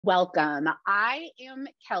Welcome. I am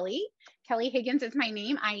Kelly. Kelly Higgins is my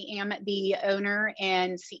name. I am the owner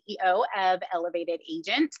and CEO of Elevated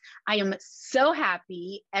Agent. I am so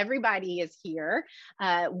happy everybody is here.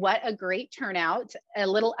 What a great turnout, a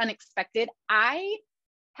little unexpected. I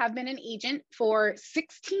have been an agent for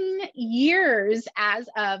 16 years as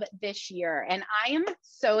of this year, and I am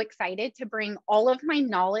so excited to bring all of my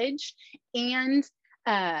knowledge and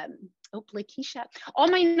Lakeisha, all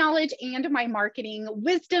my knowledge and my marketing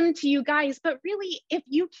wisdom to you guys. But really, if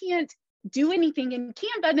you can't do anything in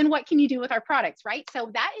Canva, then what can you do with our products, right?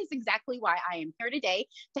 So that is exactly why I am here today,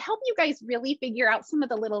 to help you guys really figure out some of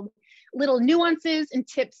the little nuances and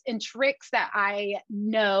tips and tricks that I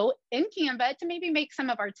know in Canva to maybe make some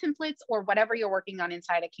of our templates or whatever you're working on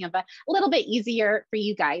inside of Canva a little bit easier for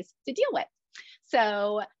you guys to deal with.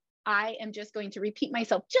 So I am just going to repeat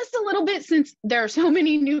myself just a little bit since there are so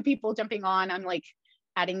many new people jumping on. I'm like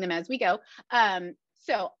adding them as we go.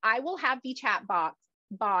 So I will have the chat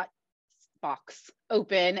box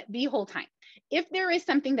open the whole time. If there is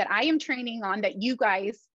something that I am training on that you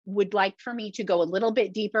guys would like for me to go a little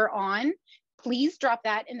bit deeper on, please drop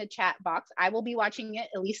that in the chat box. I will be watching it.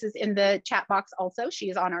 Elise is in the chat box also.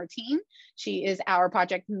 She is on our team. She is our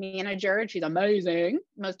project manager. She's amazing.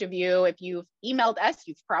 Most of you, if you've emailed us,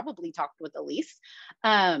 you've probably talked with Elise.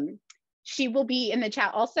 She will be in the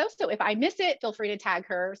chat also. So if I miss it, feel free to tag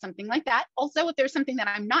her or something like that. Also, if there's something that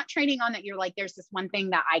I'm not training on that you're like, there's this one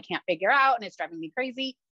thing that I can't figure out and it's driving me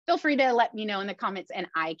crazy, feel free to let me know in the comments and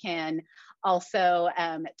I can also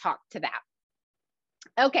talk to that.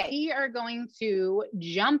 Okay, we are going to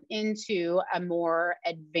jump into a more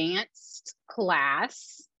advanced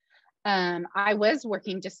class. I was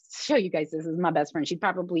working, just to show you guys, this is my best friend. She'd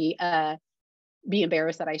probably be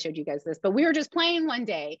embarrassed that I showed you guys this, but we were just playing one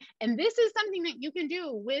day. And this is something that you can do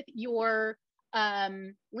with your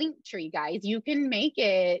link tree, guys. You can make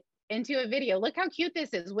it into a video. Look how cute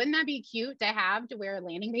this is. Wouldn't that be cute to have to wear a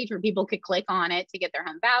landing page where people could click on it to get their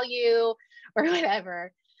home value or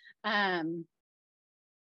whatever?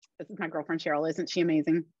 This is my girlfriend, Cheryl. Isn't she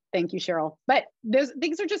amazing? Thank you, Cheryl. But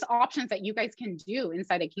these are just options that you guys can do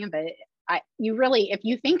inside of Canva. You really, if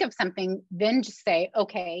you think of something, then just say,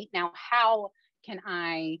 okay, now how can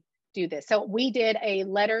I do this? So we did a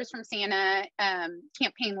Letters from Santa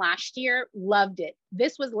campaign last year. Loved it.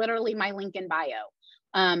 This was literally my link in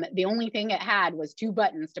bio. The only thing it had was 2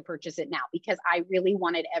 buttons to purchase it now, because I really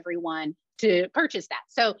wanted everyone to purchase that.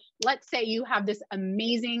 So let's say you have this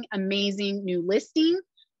amazing, amazing new listing.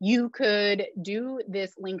 You could do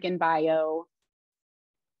this link in bio.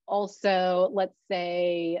 Also, let's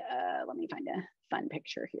say, let me find a fun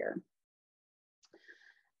picture here.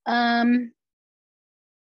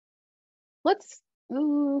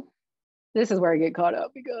 This is where I get caught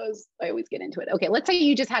up because I always get into it. Okay, let's say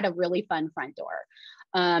you just had a really fun front door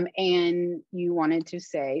and you wanted to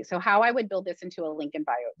say, so how I would build this into a link in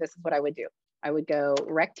bio, this is what I would do. I would go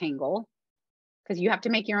rectangle, because you have to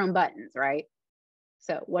make your own buttons, right?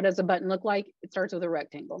 So what does a button look like? It starts with a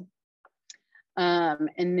rectangle. And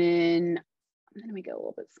then I'm gonna make it a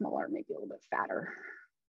little bit smaller, maybe a little bit fatter.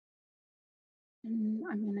 And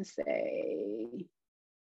I'm gonna say,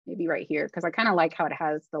 maybe right here, because I kind of like how it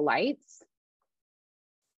has the lights.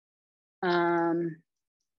 I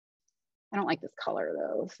don't like this color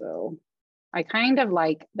though, so I kind of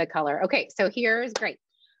like the color. Okay, so here's great.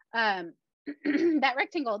 That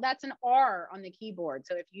rectangle, that's an R on the keyboard.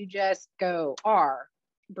 So if you just go R,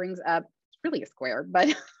 brings up, it's really a square, but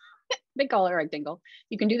they call it a rectangle.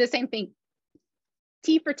 You can do the same thing.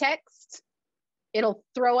 T for text, it'll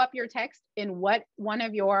throw up your text in one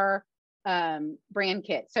of your brand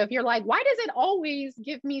kits. So if you're like, why does it always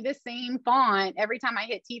give me the same font every time I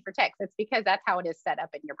hit T for text? It's because that's how it is set up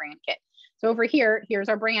in your brand kit. So over here, here's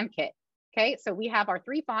our brand kit. Okay, so we have our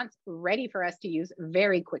 3 fonts ready for us to use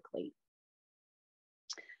very quickly.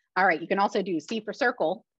 All right, you can also do C for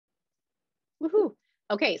circle. Woohoo.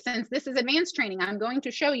 Okay, since this is advanced training, I'm going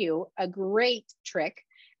to show you a great trick,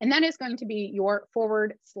 and that is going to be your /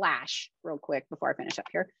 real quick before I finish up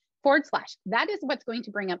here. / That is what's going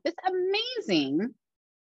to bring up this amazing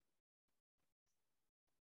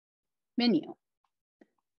menu.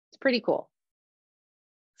 It's pretty cool.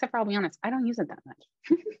 Except for, I'll be honest, I don't use it that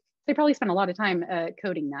much. They probably spend a lot of time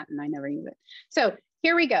coding that and I never use it. So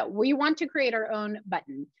here we go. We want to create our own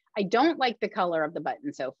button. I don't like the color of the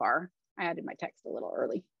button so far. I added my text a little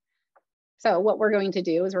early. So what we're going to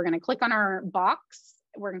do is we're going to click on our box.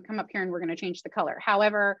 We're going to come up here and we're going to change the color.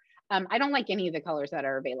 However, I don't like any of the colors that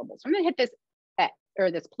are available. So I'm going to hit this X,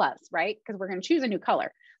 or this plus, right? Because we're going to choose a new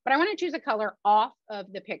color. But I want to choose a color off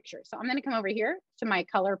of the picture. So I'm going to come over here to my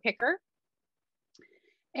color picker.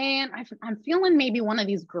 And I'm feeling maybe one of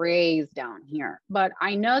these grays down here, but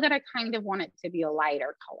I know that I kind of want it to be a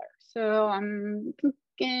lighter color. So I'm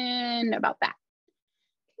thinking about that.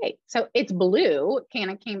 Okay, so it's blue. Kind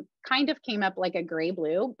of came up like a gray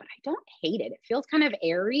blue, but I don't hate it. It feels kind of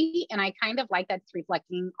airy, and I kind of like that it's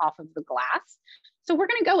reflecting off of the glass. So we're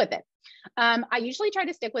going to go with it. I usually try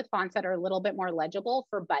to stick with fonts that are a little bit more legible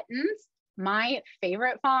for buttons. My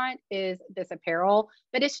favorite font is this Apparel,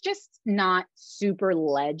 but it's just not super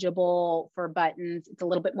legible for buttons. It's a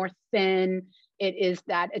little bit more thin. It is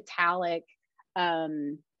that italic.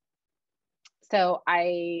 So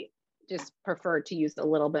I just prefer to use a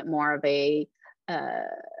little bit more of a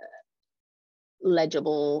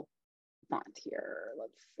legible font here.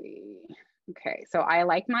 Let's see. Okay, so I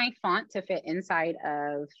like my font to fit inside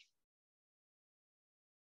of,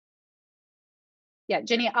 yeah,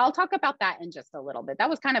 Jenny, I'll talk about that in just a little bit. That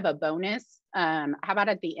was kind of a bonus. How about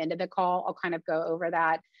at the end of the call, I'll kind of go over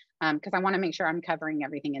that because I want to make sure I'm covering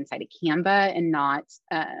everything inside of Canva and not,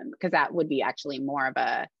 because that would be actually more of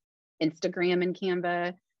a Instagram in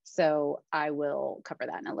Canva. So I will cover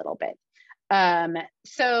that in a little bit.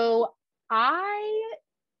 So I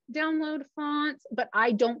download fonts, but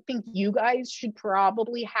I don't think you guys should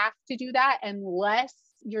probably have to do that unless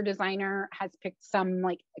your designer has picked some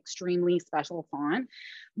like extremely special font,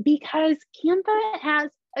 because Canva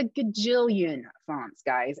has a gajillion fonts,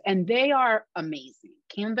 guys, and they are amazing.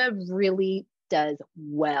 Canva really does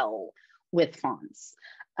well with fonts.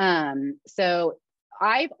 So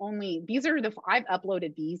I've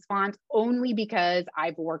uploaded these fonts only because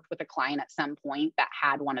I've worked with a client at some point that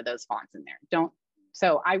had one of those fonts in there.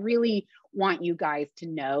 So I really want you guys to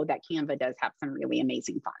know that Canva does have some really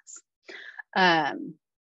amazing fonts.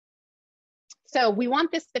 So we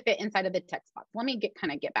want this to fit inside of the text box. Let me get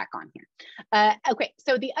back on here. Okay,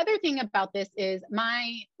 so the other thing about this is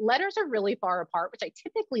my letters are really far apart, which I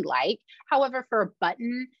typically like. However, for a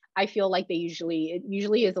button, I feel like it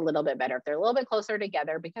usually is a little bit better if they're a little bit closer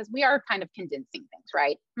together because we are kind of condensing things,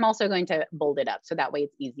 right? I'm also going to bold it up so that way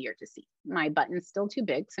it's easier to see. My button's still too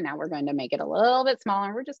big, so now we're going to make it a little bit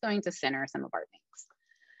smaller. We're just going to center some of our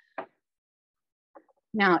things.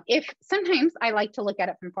 Now, if sometimes I like to look at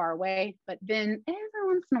it from far away, but then every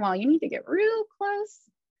once in a while you need to get real close.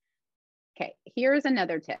 Okay, here's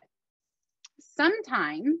another tip.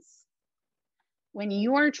 Sometimes when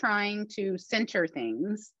you are trying to center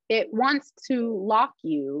things, it wants to lock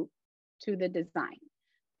you to the design.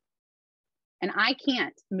 And I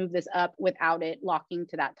can't move this up without it locking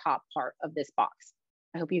to that top part of this box.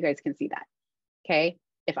 I hope you guys can see that. Okay,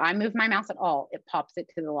 if I move my mouse at all, it pops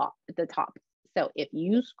it to the top. So if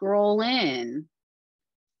you scroll in,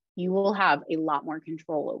 you will have a lot more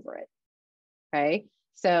control over it, okay?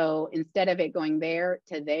 So instead of it going there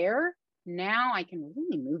to there, now I can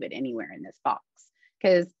really move it anywhere in this box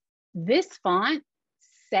because this font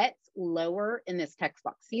sets lower in this text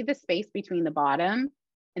box. See the space between the bottom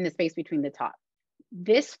and the space between the top.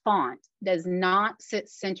 This font does not sit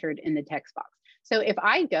centered in the text box. So if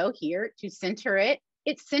I go here to center it,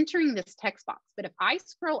 it's centering this text box. But if I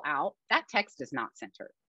scroll out, that text is not centered.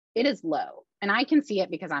 It is low. And I can see it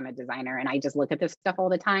because I'm a designer and I just look at this stuff all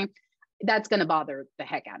the time. That's going to bother the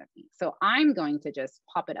heck out of me. So I'm going to just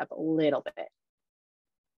pop it up a little bit.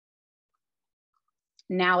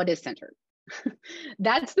 Now it is centered.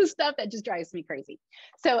 That's the stuff that just drives me crazy.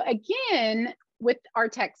 So again, with our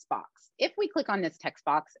text box, if we click on this text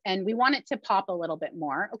box and we want it to pop a little bit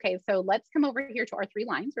more, okay, so let's come over here to our 3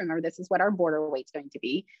 lines. Remember, this is what our border weight's going to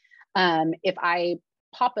be. If I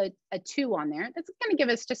pop a 2 on there, that's going to give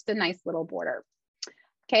us just a nice little border.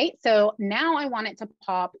 Okay, so now I want it to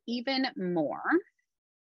pop even more.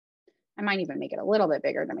 I might even make it a little bit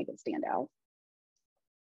bigger to make it stand out.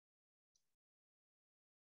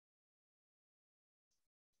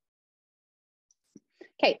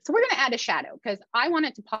 Okay, so we're going to add a shadow because I want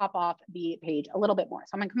it to pop off the page a little bit more.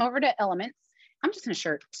 So I'm going to come over to Elements. I'm just going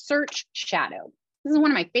to search shadow. This is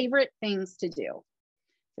one of my favorite things to do.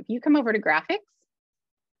 If you come over to graphics,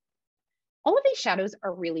 all of these shadows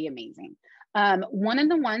are really amazing. One of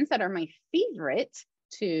the ones that are my favorite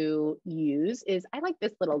to use is I like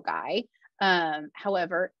this little guy.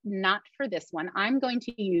 However, not for this one. I'm going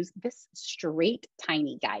to use this straight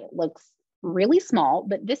tiny guy. It looks really small,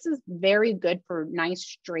 but this is very good for nice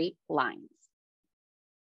straight lines.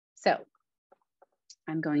 So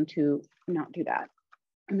I'm going to not do that.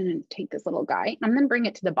 I'm going to take this little guy. I'm going to bring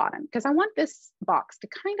it to the bottom because I want this box to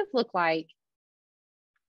kind of look like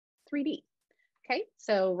 3D. Okay,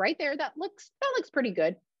 so right there, that looks pretty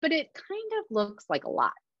good, but it kind of looks like a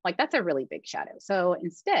lot. Like that's a really big shadow. So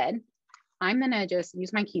instead, I'm gonna just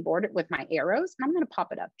use my keyboard with my arrows and I'm gonna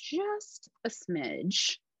pop it up just a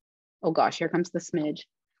smidge. Oh gosh, here comes the smidge.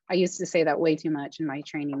 I used to say that way too much in my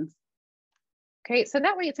trainings. Okay, so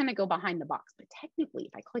that way it's gonna go behind the box, but technically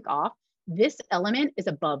if I click off, this element is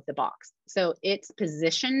above the box. So it's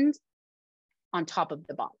positioned on top of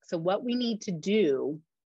the box. So what we need to do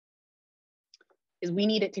is we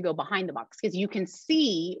need it to go behind the box, because you can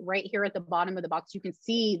see right here at the bottom of the box, you can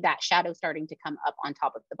see that shadow starting to come up on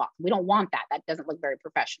top of the box. We don't want that. That doesn't look very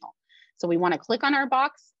professional. So we want to click on our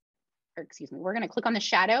box, or excuse me, we're going to click on the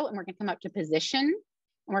shadow and we're going to come up to position and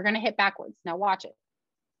we're going to hit backwards. Now watch it.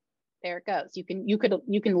 There it goes.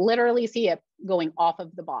 You can literally see it going off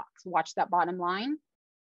of the box. Watch that bottom line.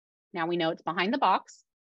 Now we know it's behind the box.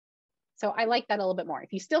 So I like that a little bit more.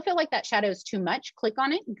 If you still feel like that shadow is too much, click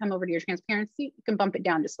on it and come over to your transparency. You can bump it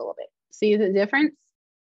down just a little bit. See the difference?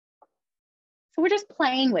 So we're just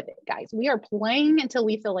playing with it, guys. We are playing until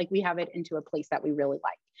we feel like we have it into a place that we really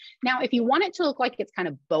like. Now, if you want it to look like it's kind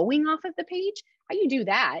of bowing off of the page, how you do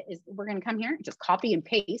that is we're going to come here and just copy and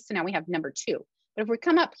paste. So now we have number 2. But if we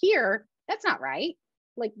come up here, that's not right.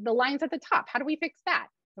 Like the lines at the top, how do we fix that?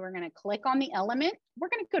 So we're going to click on the element. We're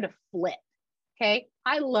going to go to flip. Okay,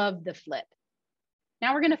 I love the flip.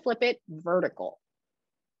 Now we're going to flip it vertical.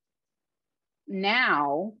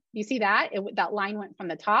 Now, you see that? That line went from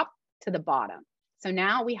the top to the bottom. So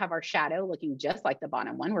now we have our shadow looking just like the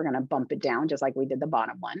bottom one. We're going to bump it down just like we did the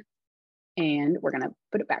bottom one. And we're going to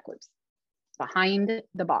put it backwards behind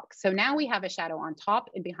the box. So now we have a shadow on top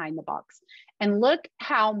and behind the box. And look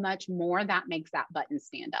how much more that makes that button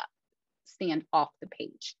stand off the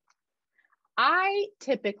page. I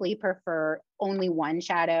typically prefer only one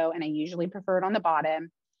shadow, and I usually prefer it on the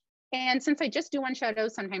bottom. And since I just do one shadow,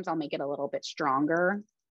 sometimes I'll make it a little bit stronger.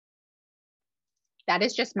 That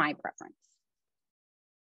is just my preference.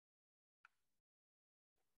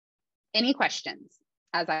 Any questions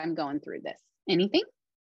as I'm going through this? Anything?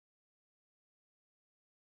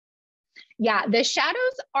 Yeah, the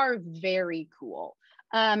shadows are very cool.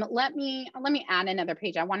 Let me add another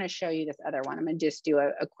page. I want to show you this other one. I'm going to just do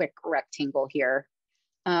a quick rectangle here.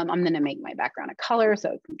 I'm going to make my background a color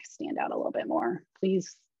so it can stand out a little bit more.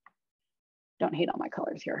 Please don't hate on my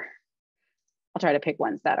colors here. I'll try to pick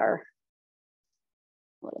ones that are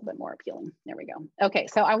a little bit more appealing. There we go. Okay,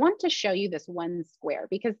 so I want to show you this one square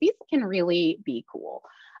because these can really be cool.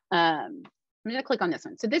 I'm going to click on this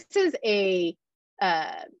one. So this is a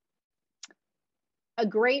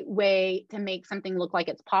great way to make something look like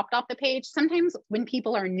it's popped off the page. Sometimes when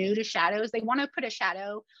people are new to shadows, they want to put a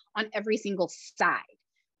shadow on every single side.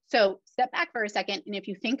 So step back for a second. And if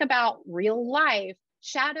you think about real life,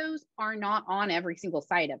 shadows are not on every single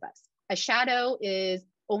side of us. A shadow is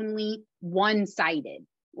only one-sided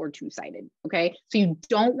or two-sided, okay? So you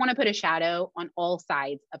don't want to put a shadow on all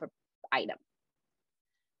sides of an item.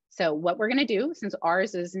 So what we're going to do, since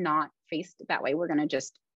ours is not faced that way, we're going to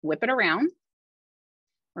just whip it around.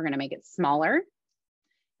 We're going to make it smaller,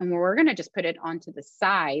 and we're going to just put it onto the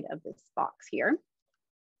side of this box here.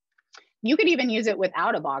 You could even use it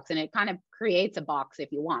without a box, and it kind of creates a box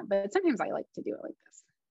if you want, but sometimes I like to do it like this.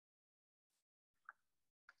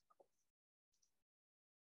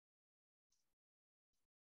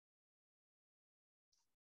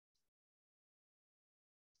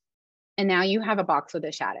 And now you have a box with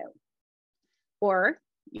a shadow. Or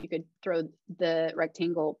you could throw the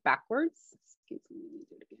rectangle backwards. Excuse me, let me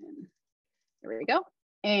do it again. There we go.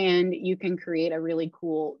 And you can create a really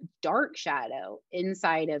cool dark shadow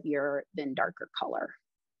inside of your then darker color,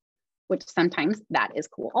 which sometimes that is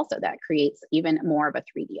cool also. That creates even more of a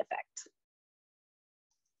 3D effect.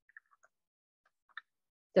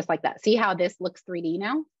 Just like that. See how this looks 3D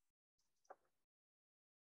now?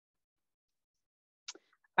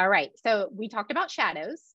 All right, so we talked about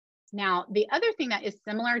shadows. Now, the other thing that is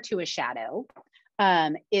similar to a shadow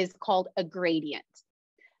is called a gradient.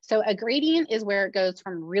 So a gradient is where it goes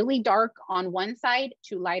from really dark on one side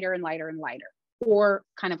to lighter and lighter and lighter, or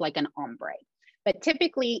kind of like an ombre. But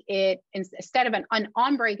typically instead of an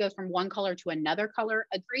ombre goes from one color to another color,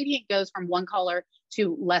 a gradient goes from one color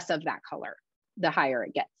to less of that color, the higher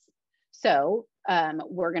it gets. So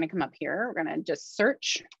we're gonna come up here, we're gonna just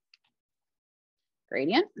search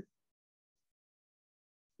gradient.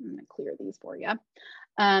 I'm gonna clear these for you.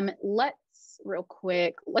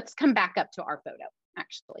 Let's come back up to our photo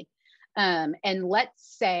actually. And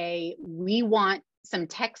let's say we want some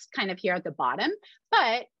text kind of here at the bottom,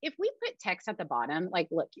 but if we put text at the bottom, like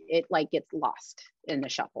look, it like gets lost in the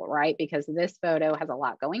shuffle, right? Because this photo has a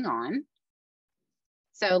lot going on.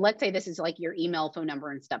 So let's say this is like your email, phone number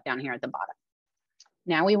and stuff down here at the bottom.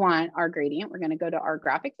 Now we want our gradient. We're going to go to our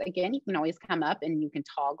graphics. Again, you can always come up and you can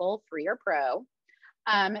toggle free or pro.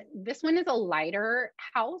 This one is a lighter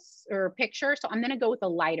house or picture, so I'm going to go with a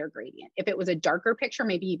lighter gradient. If it was a darker picture,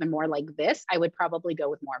 maybe even more like this, I would probably go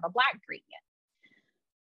with more of a black gradient.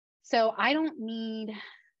 So I don't need,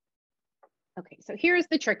 okay, so here's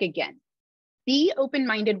the trick again. Be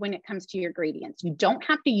open-minded when it comes to your gradients. You don't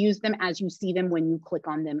have to use them as you see them when you click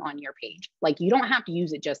on them on your page. Like you don't have to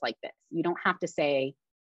use it just like this. You don't have to say,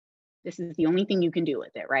 this is the only thing you can do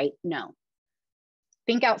with it, right? No.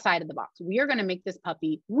 Think outside of the box. We are going to make this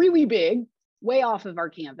puppy really big, way off of our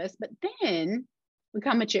canvas, but then look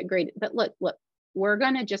how much it graded. But look, we're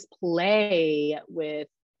going to just play with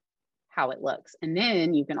how it looks. And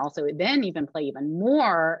then you can also then even play even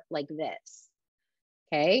more like this.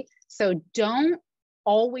 Okay. So don't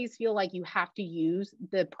always feel like you have to use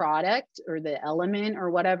the product or the element or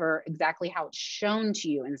whatever exactly how it's shown to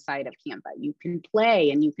you inside of Canva. You can play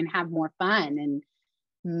and you can have more fun and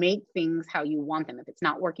make things how you want them. If it's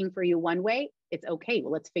not working for you one way, it's okay.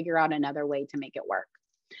 Well, let's figure out another way to make it work.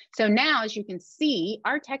 So now, as you can see,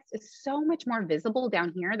 our text is so much more visible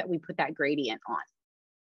down here that we put that gradient on.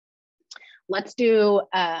 Let's do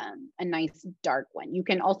a nice dark one. You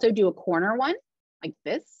can also do a corner one like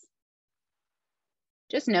this.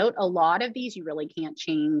 Just note, a lot of these, you really can't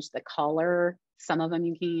change the color. Some of them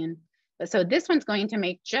you can. But so this one's going to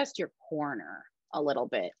make just your corner a little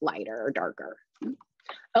bit lighter or darker.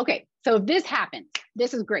 Okay, so if this happens,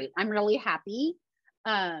 this is great. I'm really happy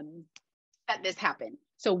that this happened.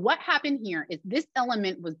 So what happened here is this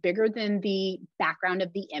element was bigger than the background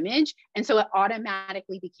of the image. And so it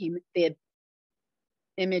automatically became the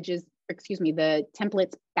the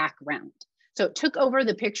template's background. So it took over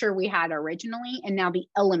the picture we had originally, and now the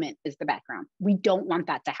element is the background. We don't want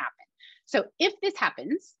that to happen. So if this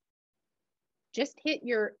happens, just hit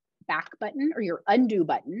your back button or your undo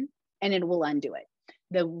button, and it will undo it.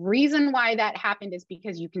 The reason why that happened is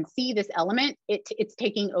because you can see this element, it's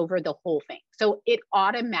taking over the whole thing. So it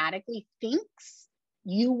automatically thinks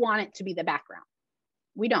you want it to be the background.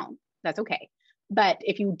 We don't, that's okay. But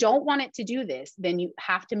if you don't want it to do this, then you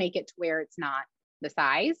have to make it to where it's not the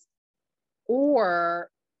size, or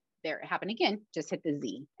there it happened again, just hit the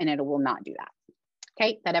Z and it will not do that.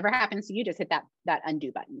 Okay, if that ever happens to you, just hit that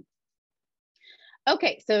undo button.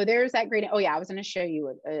 Okay, so there's that gradient. Oh yeah, I was gonna show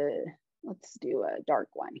you let's do a dark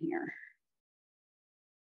one here.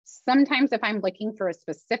 Sometimes if I'm looking for a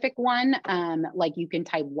specific one, like you can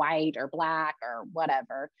type white or black or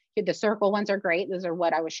whatever. The circle ones are great. Those are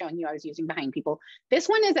what I was showing you I was using behind people. This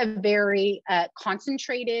one is a very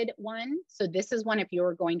concentrated one. So this is one, if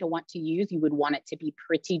you're going to want to use, you would want it to be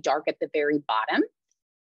pretty dark at the very bottom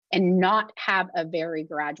and not have a very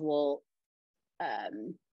gradual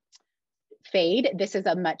fade. This is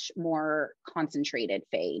a much more concentrated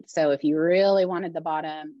fade. So if you really wanted the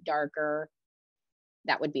bottom darker,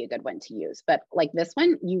 that would be a good one to use. But like this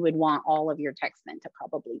one, you would want all of your text then to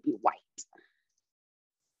probably be white.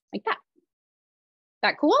 Like that.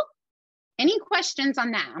 That cool? Any questions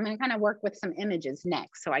on that? I'm going to kind of work with some images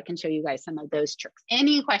next so I can show you guys some of those tricks.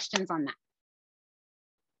 Any questions on that?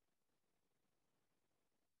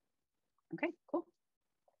 Okay, cool.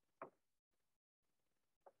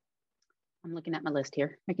 I'm looking at my list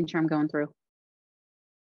here, making sure I'm going through.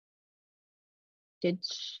 Did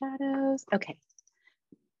shadows? Okay.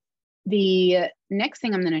 The next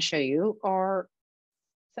thing I'm going to show you are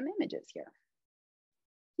some images here.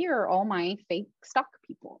 Here are all my fake stock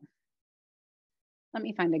people. Let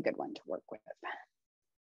me find a good one to work with.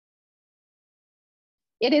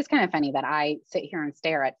 It is kind of funny that I sit here and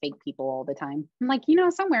stare at fake people all the time. I'm like, you know,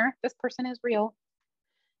 somewhere this person is real.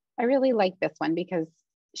 I really like this one because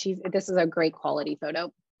this is a great quality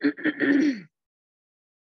photo.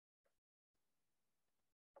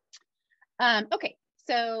 Okay,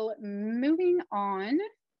 so moving on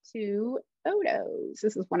to photos.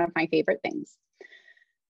 This is one of my favorite things.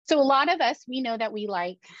 So a lot of us, we know that we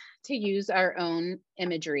like to use our own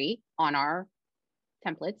imagery on our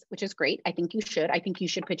templates, which is great. I think you should. I think you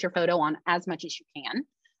should put your photo on as much as you can.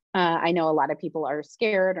 I know a lot of people are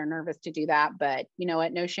scared or nervous to do that, but you know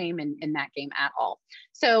what? No shame in that game at all.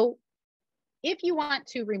 So if you want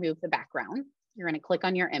to remove the background, you're going to click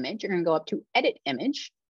on your image. You're going to go up to Edit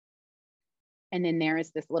Image. And then there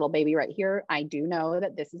is this little baby right here. I do know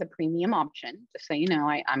that this is a premium option, just so you know,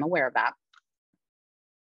 I'm aware of that.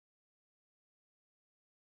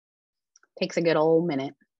 Takes a good old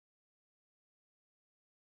minute.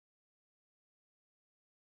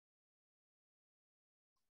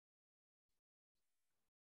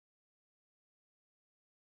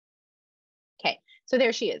 Okay, so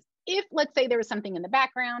there she is. If, let's say there was something in the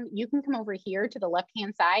background, you can come over here to the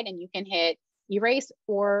left-hand side and you can hit erase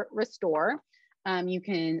or restore. You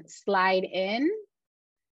can slide in,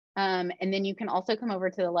 and then you can also come over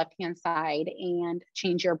to the left-hand side and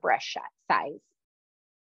change your brush size.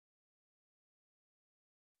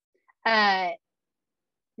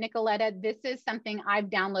 Nicoletta, this is something I've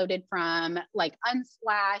downloaded from like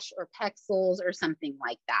Unsplash or Pexels or something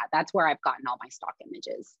like that. That's where I've gotten all my stock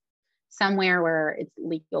images, somewhere where it's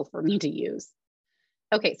legal for me to use.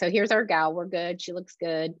 Okay, so here's our gal. We're good. She looks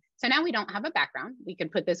good. So now we don't have a background. We can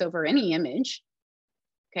put this over any image.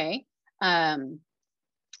 Okay. I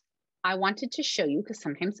wanted to show you, because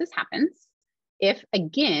sometimes this happens. If,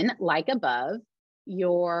 again, like above,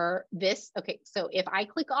 okay, so if I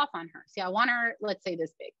click off on her, see, I want her, let's say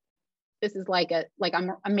this big. This is like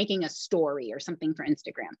I'm making a story or something for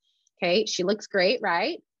Instagram. Okay, she looks great,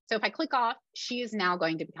 right? So if I click off, she is now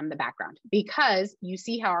going to become the background, because you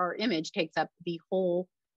see how our image takes up the whole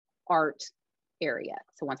art area.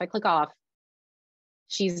 So once I click off,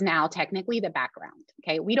 she's now technically the background.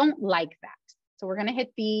 Okay, we don't like that. So we're gonna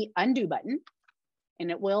hit the undo button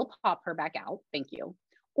and it will pop her back out. Thank you.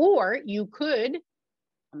 Or you could, I'm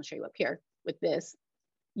gonna show you up here with this.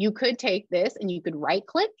 You could take this and you could right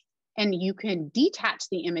click and you can detach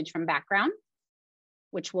the image from background,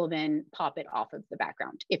 which will then pop it off of the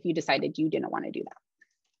background if you decided you didn't want to do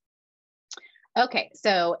that. Okay,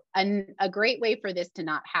 so a great way for this to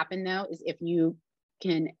not happen though is if you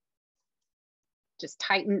can just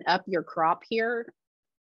tighten up your crop here,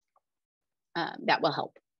 that will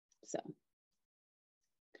help. So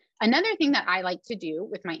another thing that I like to do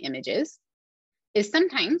with my images is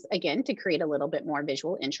sometimes, again, to create a little bit more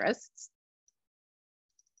visual interests,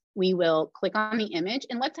 we will click on the image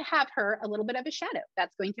and let's have her a little bit of a shadow.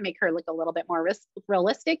 That's going to make her look a little bit more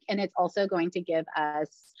realistic. And it's also going to give us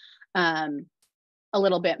a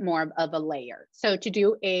little bit more of a layer. So to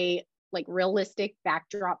do a like realistic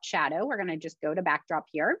backdrop shadow, we're gonna just go to backdrop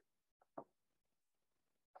here.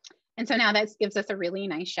 And so now that gives us a really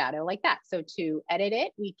nice shadow like that. So to edit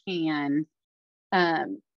it, we can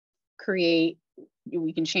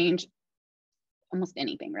we can change almost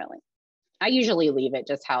anything really. I usually leave it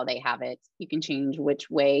just how they have it. You can change which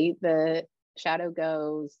way the shadow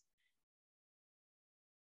goes.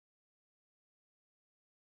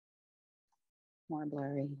 More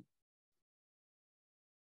blurry.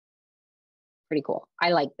 Pretty cool. I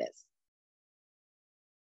like this.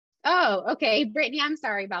 Oh, okay, Brittany, I'm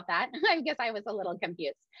sorry about that. I guess I was a little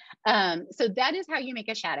confused. So that is how you make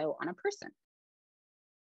a shadow on a person.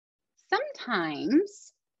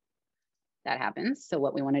 Sometimes that happens. So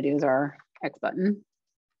what we want to do is our X button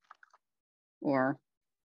or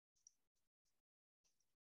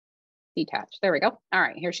detach. There we go. All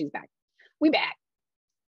right, here she's back. We back.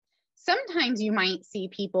 Sometimes you might see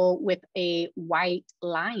people with a white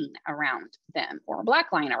line around them or a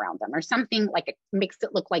black line around them or something like it makes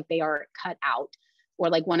it look like they are cut out or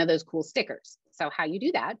like one of those cool stickers. So how you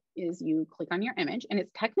do that is you click on your image and it's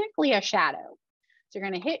technically a shadow. So you're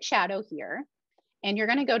going to hit shadow here and you're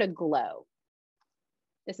going to go to glow.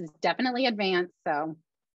 This is definitely advanced. So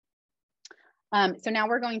now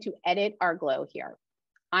we're going to edit our glow here.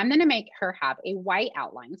 I'm going to make her have a white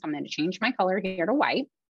outline. So I'm going to change my color here to white.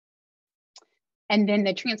 And then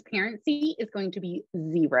the transparency is going to be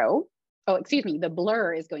 0. Oh, excuse me, the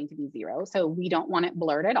blur is going to be 0. So we don't want it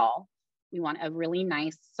blurred at all. We want a really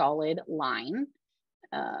nice solid line.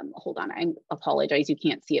 Hold on, I apologize. You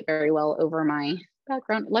can't see it very well over my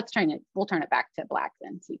background. We'll turn it back to black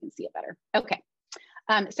then so you can see it better. Okay,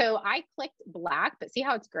 so I clicked black, but see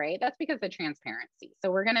how it's gray? That's because of the transparency.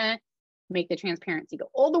 So we're gonna make the transparency go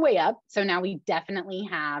all the way up. So now we definitely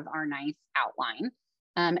have our nice outline.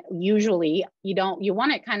 Usually you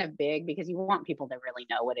want it kind of big because you want people to really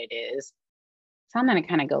know what it is. So I'm going to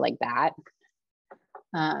kind of go like that.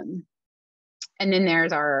 And then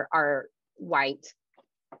there's our white,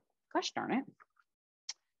 gosh darn it,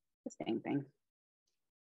 the same thing.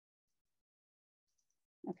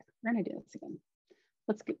 Okay, we're going to do this again.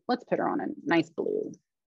 Let's put her on a nice blue.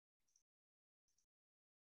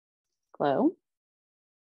 Glow.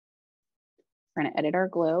 We're going to edit our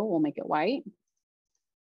glow. We'll make it white.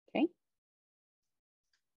 Okay.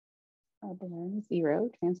 Blur 0,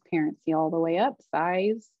 transparency all the way up,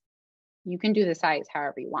 size. You can do the size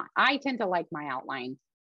however you want. I tend to like my outline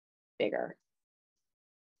bigger.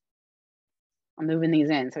 I'm moving these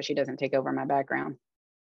in so she doesn't take over my background.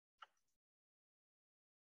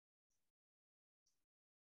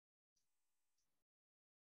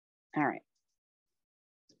 All right.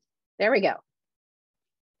 There we go.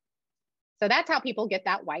 So that's how people get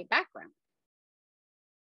that white background.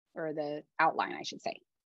 Or the outline, I should say.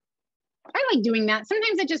 I like doing that.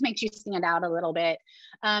 Sometimes it just makes you stand out a little bit.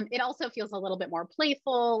 It also feels a little bit more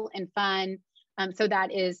playful and fun. So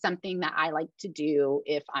that is something that I like to do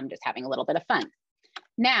if I'm just having a little bit of fun.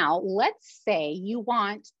 Now, let's say you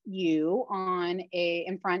want you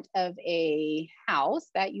in front of a house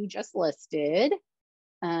that you just listed.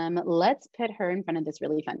 Let's put her in front of this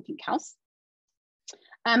really fun pink house.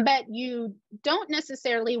 But you don't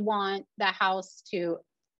necessarily want the house to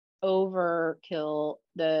overkill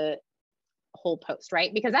the whole post,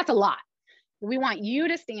 right? Because that's a lot. We want you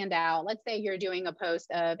to stand out. Let's say you're doing a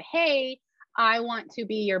post of, hey, I want to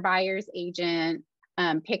be your buyer's agent,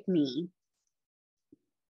 pick me.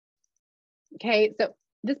 Okay, so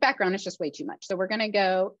this background is just way too much. So we're gonna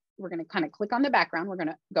kind of click on the background. We're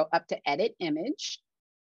gonna go up to edit image.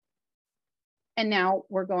 And now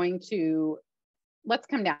we're going to, let's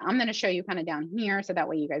come down. I'm gonna show you kind of down here so that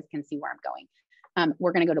way you guys can see where I'm going.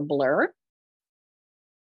 We're gonna go to blur.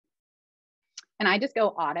 And I just go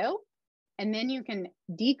auto. And then you can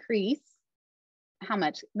decrease how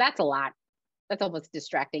much, that's a lot. That's almost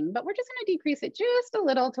distracting, but we're just gonna decrease it just a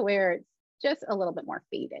little to where it's just a little bit more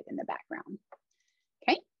faded in the background.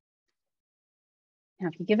 Okay. Now,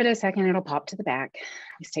 if you give it a second, it'll pop to the back.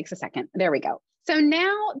 This takes a second. There we go. So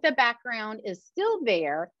now the background is still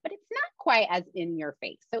there, but it's not quite as in your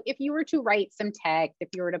face. So if you were to write some text, if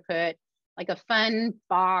you were to put like a fun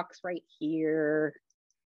box right here,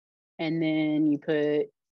 and then you put,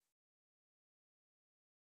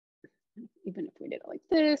 even if we did it like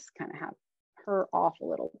this, kind of have her off a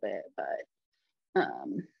little bit, but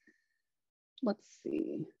let's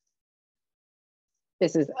see.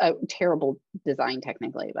 This is a terrible design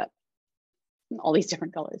technically, but all these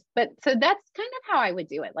different colors. But so that's kind of how I would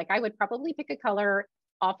do it. Like I would probably pick a color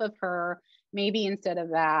off of her. Maybe instead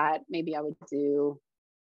of that, maybe I would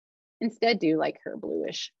instead do like her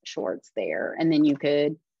bluish shorts there. And then you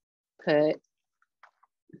could put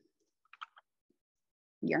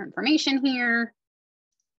your information here.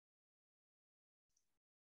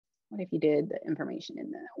 What if you did the information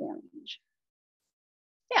in the orange?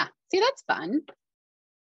 Yeah, see, that's fun.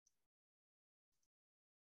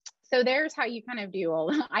 So there's how you kind of do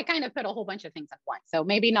I kind of put a whole bunch of things at once. So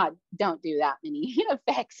maybe don't do that many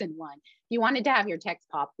effects in one. If you wanted to have your text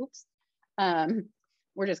pop, oops,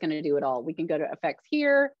 we're just gonna do it all. We can go to effects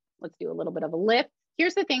here. Let's do a little bit of a lift.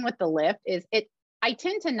 Here's the thing with the lift is I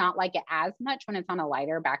tend to not like it as much when it's on a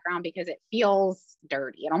lighter background because it feels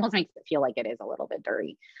dirty. It almost makes it feel like it is a little bit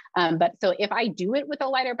dirty. But so if I do it with a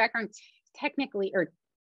lighter background, technically, or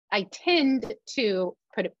I tend to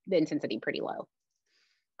put the intensity pretty low.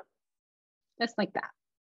 Just like that.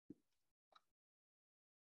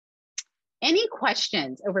 Any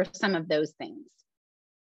questions over some of those things?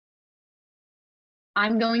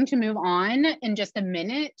 I'm going to move on in just a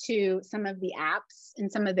minute to some of the apps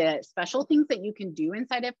and some of the special things that you can do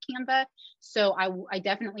inside of Canva. So I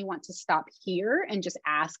definitely want to stop here and just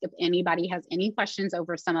ask if anybody has any questions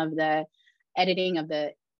over some of the editing of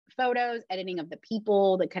the photos, editing of the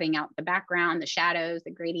people, the cutting out the background, the shadows,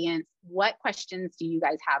 the gradients. What questions do you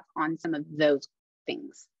guys have on some of those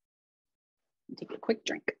things? Take a quick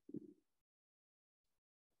drink.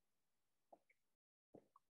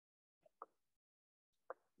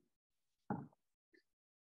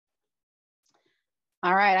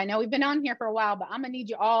 All right, I know we've been on here for a while, but I'm gonna need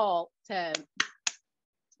you all to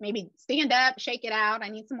maybe stand up, shake it out. I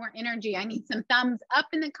need some more energy. I need some thumbs up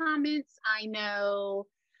in the comments. I know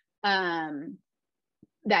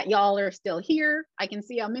that y'all are still here. I can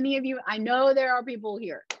see how many of you, I know there are people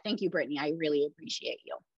here. Thank you, Brittany. I really appreciate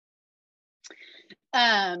you.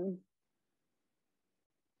 Thank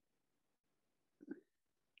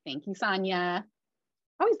you, Sonia.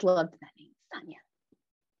 I always loved that name, Sonia.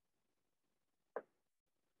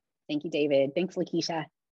 Thank you, David. Thanks, Lakeisha.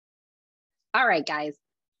 All right, guys.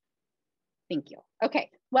 Thank you.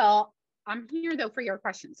 Okay, well, I'm here though for your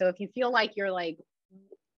questions. So if you feel like you're like,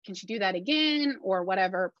 can she do that again or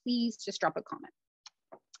whatever, please just drop a comment.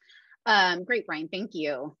 Great, Brian, thank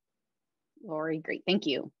you. Lori, great, thank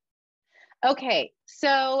you. Okay,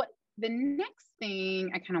 so the next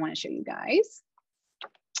thing I kind of want to show you guys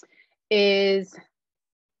is,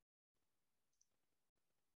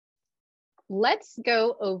 let's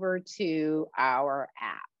go over to our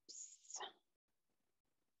apps.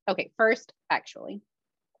 Okay, first, actually,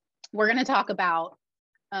 we're going to talk about,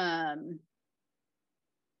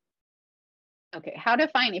 okay, how to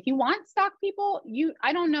find, if you want stock people,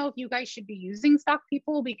 I don't know if you guys should be using stock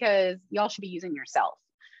people because y'all should be using yourself.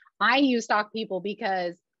 I use stock people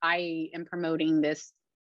because I am promoting this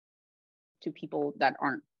to people that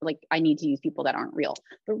aren't, like, I need to use people that aren't real.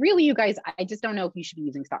 But really, you guys, I just don't know if you should be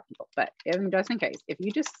using stock people. But just in case, if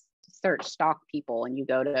you just search stock people and you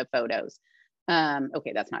go to photos.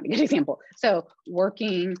 Okay, that's not a good example. So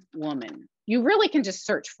working woman, you really can just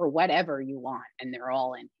search for whatever you want and they're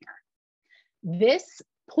all in here. This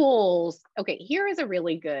pulls, okay, here is a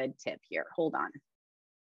really good tip here. Hold on.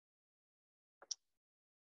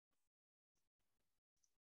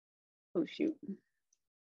 Oh, shoot.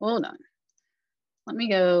 Hold on. Let me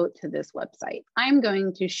go to this website. I'm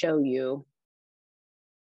going to show you.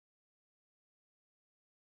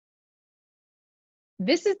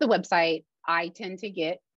 This is the website I tend to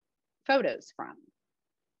get photos from.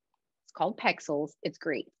 It's called Pexels. It's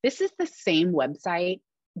great. This is the same website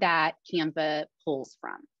that Canva pulls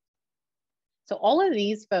from. So all of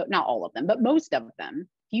these, not all of them, but most of them,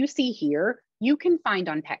 you see here, you can find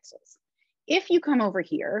on Pexels. If you come over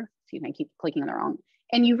here, excuse me, I keep clicking on the wrong,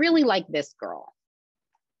 and you really like this girl,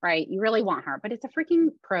 right? You really want her, but it's a freaking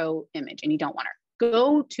pro image and you don't want her.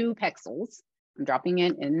 Go to Pexels. I'm dropping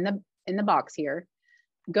it in the box here.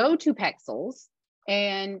 Go to Pexels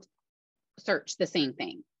and search the same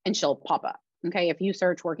thing and she'll pop up. Okay, if you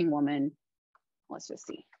search working woman, let's just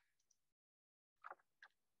see.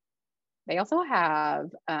 They also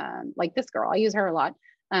have, like this girl, I use her a lot.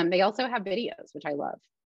 They also have videos, which I love.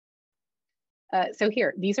 So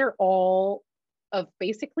here, these are all of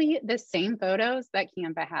basically the same photos that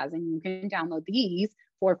Canva has, and you can download these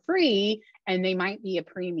for free, and they might be a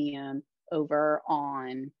premium over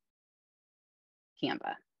on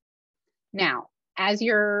Canva. Now, as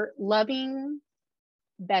your loving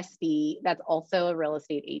bestie that's also a real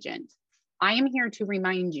estate agent, I am here to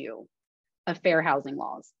remind you of fair housing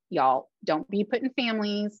laws. Y'all, don't be putting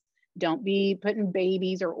families, don't be putting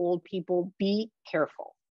babies or old people. Be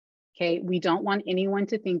careful, okay? We don't want anyone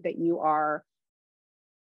to think that you are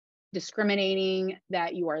discriminating,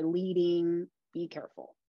 that you are leading. Be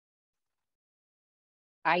careful.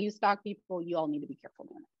 I use stock people. You all need to be careful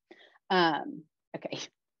doing it. Okay,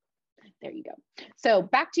 there you go. So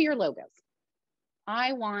back to your logos.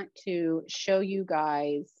 I want to show you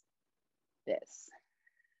guys this.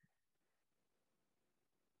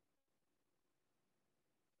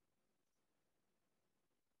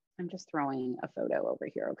 I'm just throwing a photo over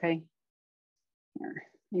here, okay? Here,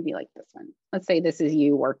 maybe like this one. Let's say this is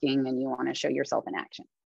you working and you want to show yourself in action.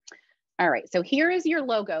 All right, so here is your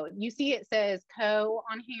logo. You see it says Co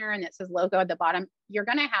on here and it says logo at the bottom. You're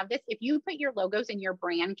gonna have this. If you put your logos in your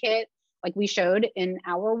brand kit, like we showed in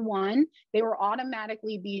hour one, they will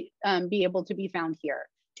automatically be able to be found here.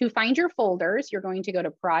 To find your folders, you're going to go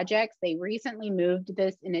to projects. They recently moved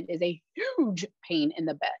this and it is a huge pain in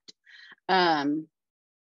the butt.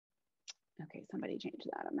 Okay, somebody changed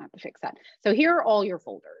that. I'm gonna have to fix that. So here are all your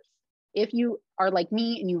folders. If you are like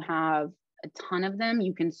me and you have a ton of them,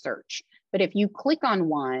 you can search. But if you click on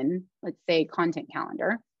one, let's say content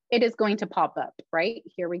calendar, it is going to pop up, right?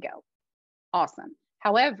 Here we go. Awesome.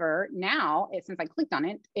 However, now, since I clicked on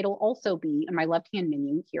it, it'll also be in my left-hand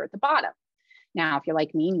menu here at the bottom. Now, if you're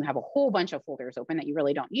like me and you have a whole bunch of folders open that you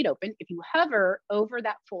really don't need open, if you hover over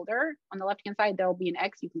that folder on the left-hand side, there'll be an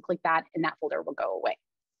X. You can click that and that folder will go away.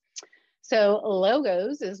 So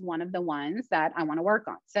logos is one of the ones that I want to work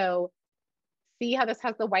on. So see how this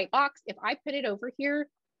has the white box? If I put it over here,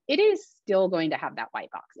 it is still going to have that white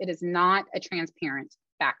box. It is not a transparent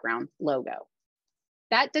background logo.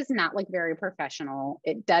 That does not look very professional.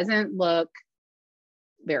 It doesn't look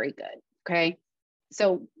very good, okay?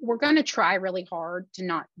 So we're gonna try really hard to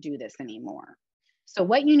not do this anymore. So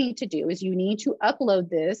what you need to do is you need to upload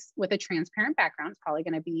this with a transparent background. It's probably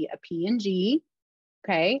gonna be a PNG.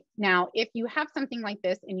 Okay, now if you have something like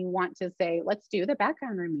this and you want to say, let's do the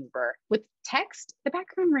background remover with text, the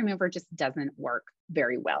background remover just doesn't work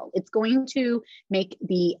very well. It's going to make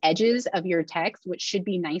the edges of your text, which should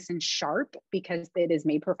be nice and sharp because it is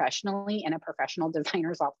made professionally in a professional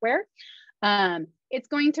designer software. It's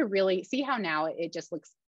going to really see how now it just looks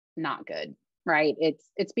not good, right?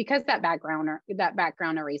 It's because that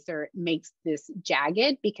background eraser makes this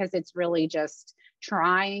jagged because it's really just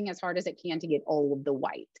trying as hard as it can to get all of the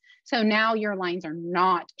white. So now your lines are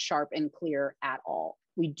not sharp and clear at all.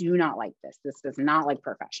 We do not like this. This does not look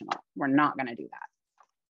professional. We're not going to do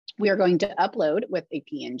that. We are going to upload with a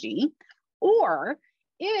PNG, or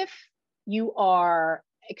if you are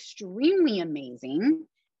extremely amazing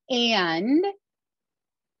and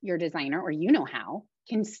your designer, or you know how,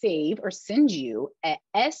 can save or send you a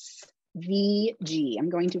SVG. I'm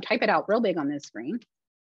going to type it out real big on this screen.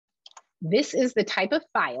 This is the type of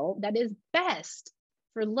file that is best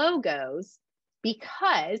for logos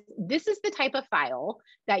because this is the type of file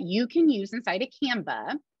that you can use inside of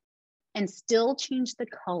Canva and still change the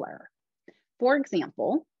color. For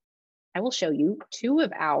example, I will show you two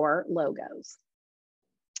of our logos.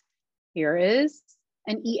 Here is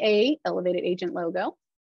an EA, elevated agent logo.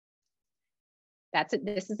 That's it.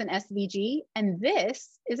 This is an SVG, and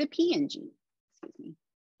this is a PNG. Excuse me.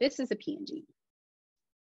 This is a PNG.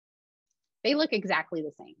 They look exactly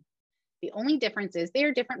the same. The only difference is they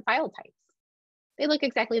are different file types. They look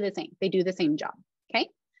exactly the same. They do the same job, okay?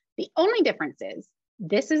 The only difference is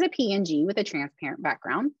this is a PNG with a transparent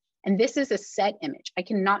background, and this is a set image. I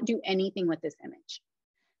cannot do anything with this image.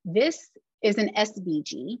 This is an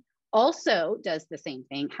SVG, also does the same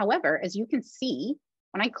thing. However, as you can see,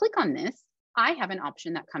 when I click on this, I have an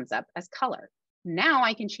option that comes up as color. Now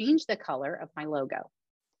I can change the color of my logo.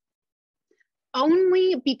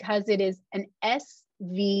 Only because it is an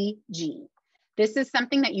SVG. This is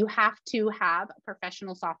something that you have to have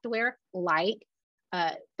professional software like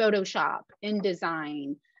Photoshop,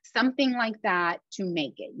 InDesign, something like that to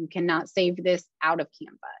make it. You cannot save this out of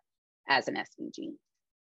Canva as an SVG.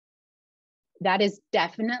 That is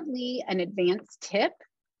definitely an advanced tip,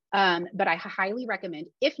 but I highly recommend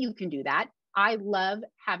if you can do that. I love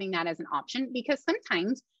having that as an option because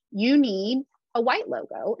sometimes you need a white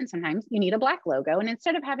logo and sometimes you need a black logo. And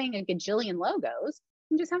instead of having a gajillion logos,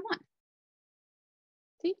 you just have one.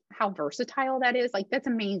 See how versatile that is? Like, that's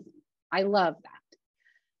amazing. I love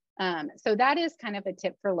that. So that is kind of a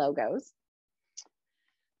tip for logos.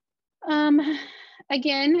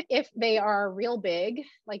 Again, if they are real big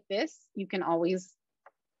like this, you can always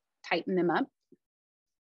tighten them up.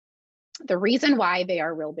 The reason why they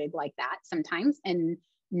are real big like that sometimes and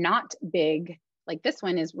not big like this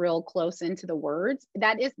one is real close into the words,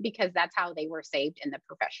 that is because that's how they were saved in the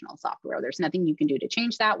professional software. There's nothing you can do to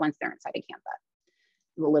change that once they're inside of Canva.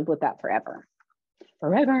 We'll live with that forever.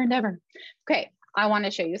 Forever and ever. Okay, I want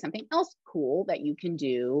to show you something else cool that you can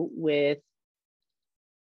do with,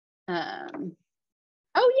 oh,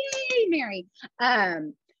 yay, Mary.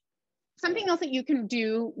 Something else that you can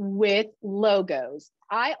do with logos.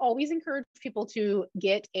 I always encourage people to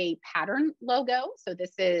get a pattern logo. So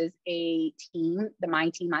this is a team,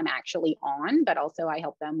 my team I'm actually on, but also I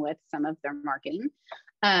help them with some of their marketing.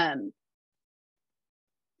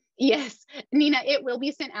 Yes, Nina, it will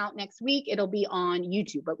be sent out next week. It'll be on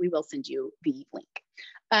YouTube, but we will send you the link.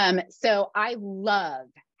 So I love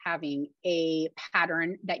having a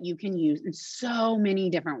pattern that you can use in so many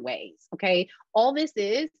different ways, okay? All this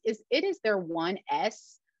is it is their one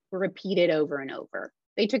S repeated over and over.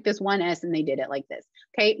 They took this one S and they did it like this,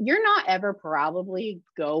 okay? You're not ever probably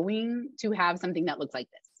going to have something that looks like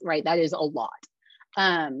this, right? That is a lot.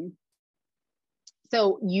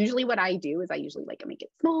 So usually what I do is I usually like make it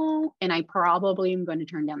small, and I probably am going to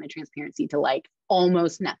turn down the transparency to like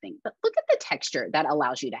almost nothing. But look at the texture that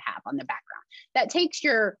allows you to have on the background. That takes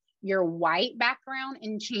your white background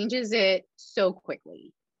and changes it so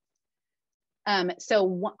quickly.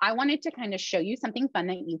 So I wanted to kind of show you something fun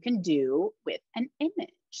that you can do with an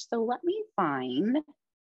image. So let me find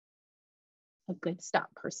a good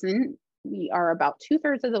stop person. We are about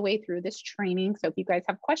 2/3 of the way through this training. So if you guys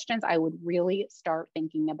have questions, I would really start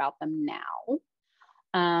thinking about them now.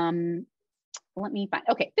 Let me find,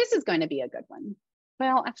 okay, this is going to be a good one.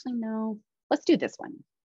 Well, actually, no, let's do this one.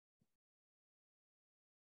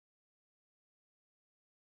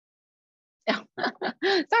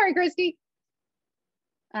 Sorry, Christy.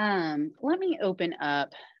 Let me open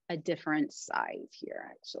up a different size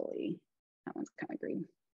here, actually. That one's kind of green.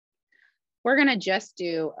 We're gonna just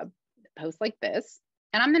do a post like this,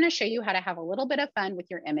 and I'm gonna show you how to have a little bit of fun with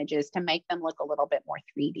your images to make them look a little bit more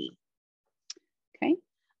 3D. Okay.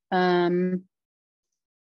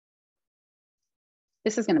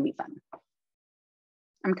 This is gonna be fun.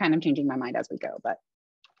 I'm kind of changing my mind as we go, but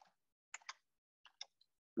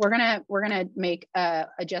we're gonna make a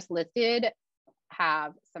just listed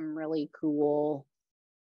have some really cool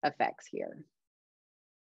effects here.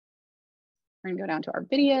 We're gonna go down to our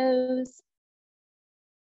videos.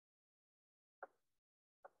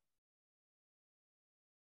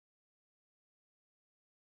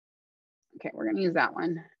 Okay, we're gonna use that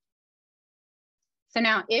one. So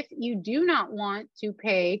now if you do not want to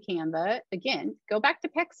pay Canva, again, go back to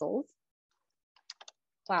Pexels,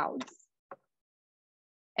 clouds.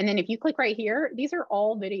 And then if you click right here, these are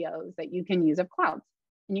all videos that you can use of clouds,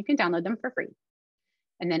 and you can download them for free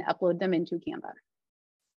and then upload them into Canva.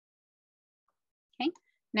 Okay,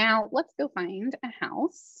 now let's go find a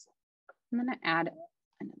house. I'm gonna add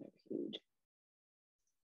another page.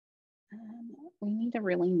 We need a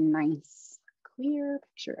really nice, clear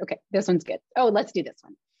picture. Okay, this one's good. Oh, let's do this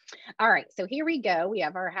one. All right, so here we go. We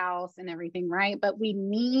have our house and everything, right? But we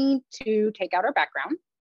need to take out our background.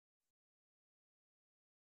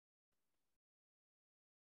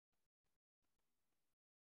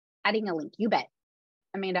 Adding a link, you bet.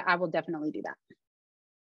 Amanda, I will definitely do that.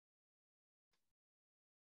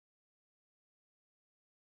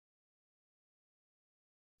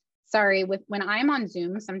 Sorry, when I'm on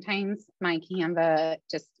Zoom, sometimes my Canva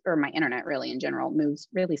or my internet really in general moves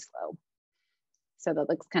really slow. So that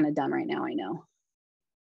looks kind of dumb right now, I know.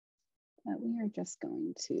 But we are just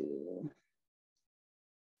going to,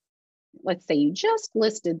 let's say you just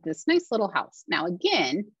listed this nice little house. Now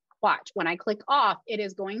again, watch, when I click off, it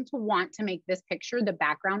is going to want to make this picture the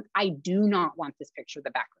background. I do not want this picture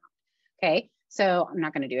the background, okay? So I'm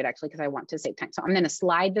not gonna do it actually because I want to save time. So I'm gonna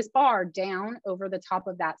slide this bar down over the top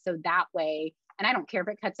of that so that way, and I don't care if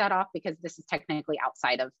it cuts that off because this is technically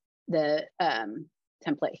outside of the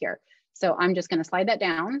template here. So I'm just gonna slide that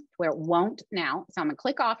down where it won't now. So I'm gonna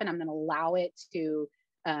click off and I'm gonna allow it to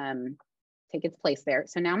take its place there.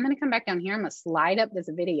 So now I'm gonna come back down here. I'm gonna slide up this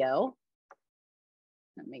video.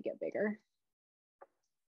 Let me get bigger.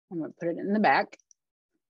 I'm gonna put it in the back.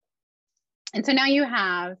 And so now you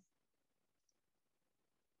have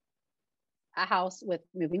a house with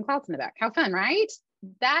moving clouds in the back. How fun, right?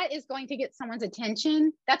 That is going to get someone's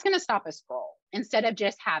attention. That's going to stop a scroll instead of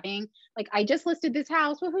just having, like, I just listed this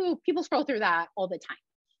house, woohoo, people scroll through that all the time.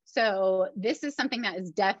 So this is something that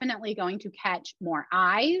is definitely going to catch more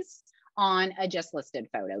eyes on a just listed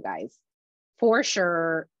photo, guys, for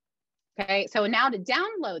sure. Okay, so now to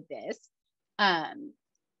download this,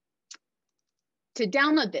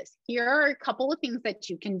 here are a couple of things that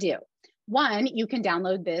you can do. One, you can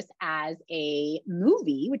download this as a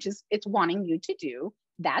movie, which is it's wanting you to do.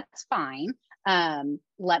 That's fine.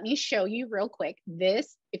 Let me show you real quick.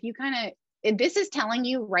 This, if you this is telling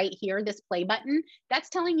you right here, this play button, that's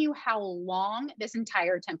telling you how long this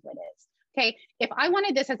entire template is. Okay, if I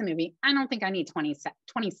wanted this as a movie, I don't think I need 20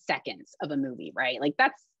 seconds of a movie, right? Like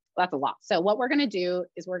that's a lot. So what we're gonna do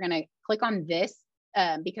is we're gonna click on this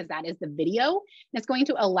because that is the video. And it's going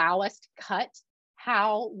to allow us to cut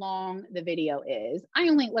how long the video is.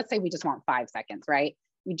 Let's say we just want 5 seconds, right?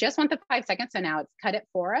 We just want the 5 seconds. So now it's cut it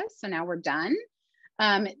for us. So now we're done.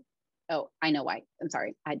 Oh, I know why. I'm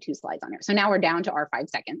sorry. I had 2 slides on here. So now we're down to our 5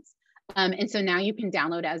 seconds. And so now you can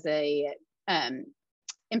download as a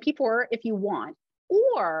MP4 if you want,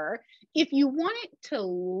 or if you want it to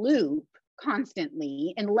loop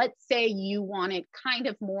constantly, and let's say you want it kind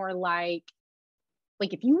of more like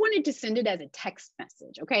if you wanted to send it as a text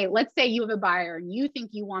message, okay, let's say you have a buyer and you think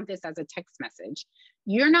you want this as a text message,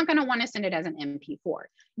 you're not going to want to send it as an MP4.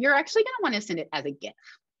 You're actually going to want to send it as a GIF.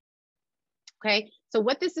 Okay, so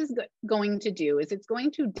what this is going to do is it's going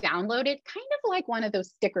to download it kind of like one of those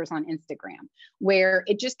stickers on Instagram where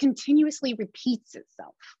it just continuously repeats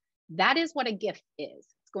itself. That is what a GIF is.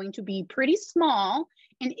 It's going to be pretty small.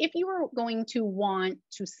 And if you are going to want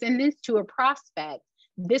to send this to a prospect,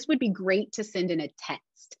 this would be great to send in a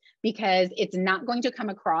text because it's not going to come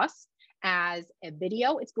across as a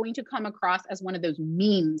video. It's going to come across as one of those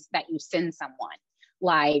memes that you send someone,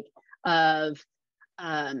 like of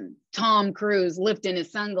Tom Cruise lifting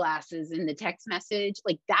his sunglasses in the text message.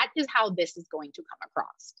 Like that is how this is going to come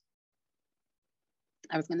across.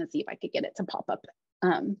 I was going to see if I could get it to pop up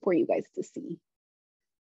for you guys to see.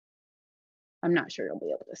 I'm not sure you'll be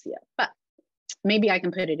able to see it, but maybe I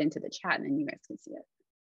can put it into the chat and then you guys can see it.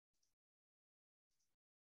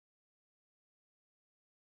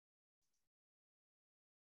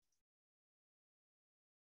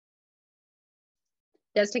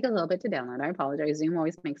 It does take a little bit to download. I apologize. Zoom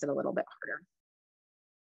always makes it a little bit harder.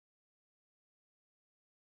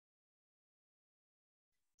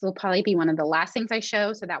 This will probably be one of the last things I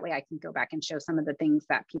show, so that way I can go back and show some of the things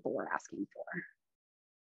that people were asking for.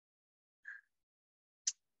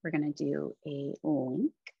 We're gonna do a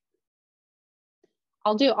link.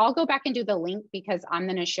 I'll go back and do the link because I'm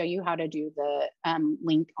gonna show you how to do the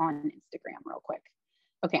link on Instagram real quick.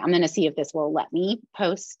 Okay, I'm gonna see if this will let me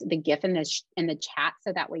post the GIF in the chat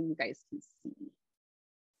so that way you guys can see.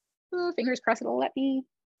 Oh, fingers crossed it'll let me.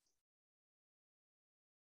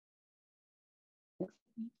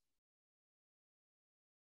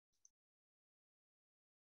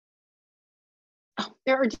 Oh,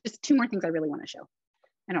 there are just 2 more things I really want to show.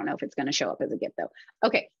 I don't know if it's going to show up as a GIF though.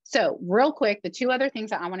 Okay, so real quick, the 2 other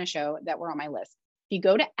things that I want to show that were on my list. If you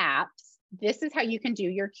go to apps, this is how you can do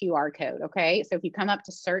your QR code, okay? So if you come up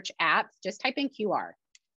to search apps, just type in QR,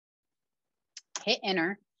 hit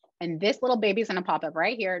enter, and this little baby's gonna pop up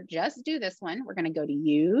right here. Just do this one. We're gonna go to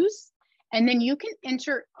use, and then you can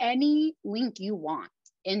enter any link you want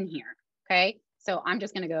in here, okay? So I'm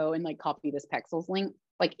just gonna go and copy this Pexels link.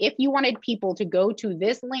 Like if you wanted people to go to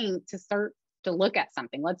this link to start to look at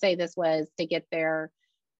something, let's say this was to get their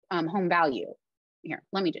home value. Here,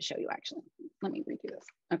 let me just show you actually. Let me redo this,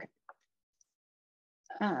 okay.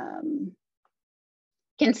 Can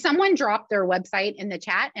someone drop their website in the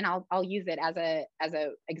chat, and I'll use it as a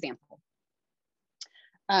example.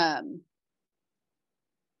 I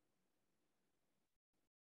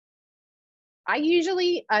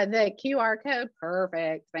usually, the QR code,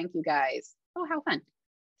 perfect. Thank you guys. Oh, how fun.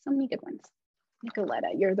 So many good ones.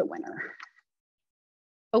 Nicoletta, you're the winner.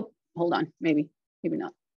 Oh, hold on, maybe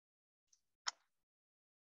not.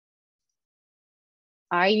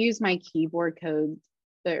 I use my keyboard code,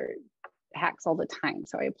 they're hacks all the time,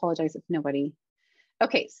 so I apologize if nobody.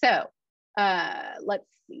 Okay, so let's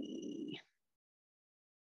see.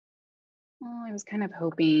 Oh, I was kind of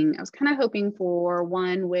hoping for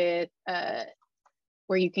one with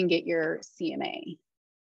where you can get your CMA.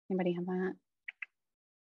 Anybody have that?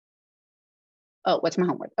 Oh, what's my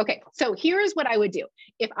homework? Okay, so here's what I would do.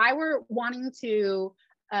 If I were wanting to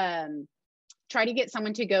try to get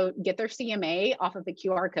someone to go get their CMA off of the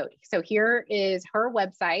QR code. So here is her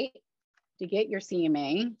website to get your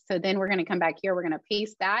CMA. So then we're gonna come back here, we're gonna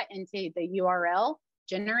paste that into the URL,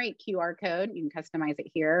 generate QR code. You can customize it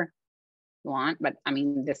here if you want, but I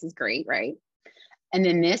mean, this is great, right? And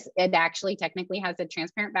then this, it actually technically has a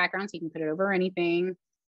transparent background, so you can put it over anything.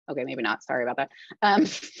 Okay, maybe not, sorry about that.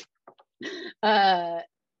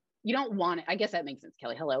 You don't want it, I guess that makes sense,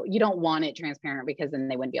 Kelly, hello. You don't want it transparent because then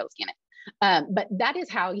they wouldn't be able to scan it. But that is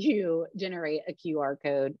how you generate a QR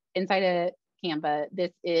code inside of Canva.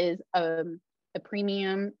 This is a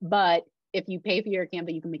premium, but if you pay for your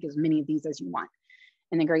Canva, you can make as many of these as you want.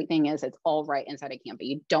 And the great thing is it's all right inside of Canva.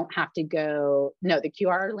 You don't have to go, no, the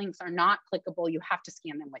QR links are not clickable. You have to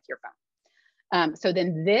scan them with your phone. So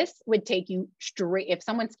then this would take you straight, if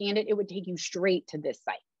someone scanned it, it would take you straight to this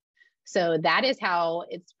site. So that is how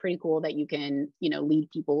it's pretty cool that you can, lead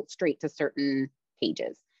people straight to certain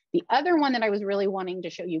pages. The other one that I was really wanting to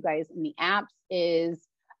show you guys in the apps is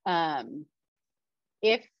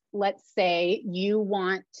if, let's say, you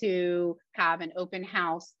want to have an open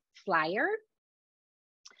house flyer,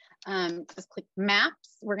 just click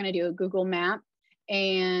maps. We're going to do a Google map,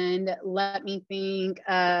 and let me think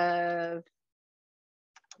of,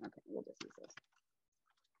 okay, we'll just use this.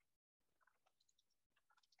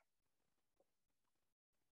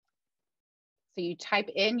 So you type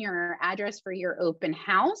in your address for your open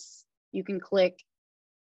house, you can click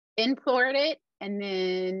import it, and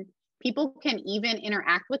then people can even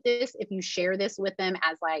interact with this if you share this with them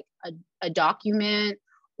as like a document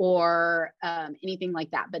or anything like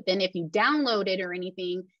that. But then if you download it or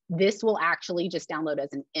anything, this will actually just download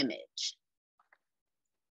as an image.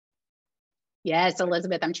 Yes,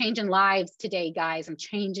 Elizabeth, I'm changing lives today, guys. I'm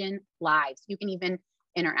changing lives. You can even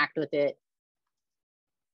interact with it.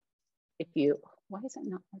 If you, why is it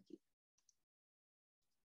not working?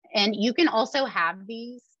 And you can also have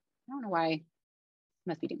these, I don't know why,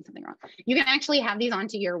 must be doing something wrong. You can actually have these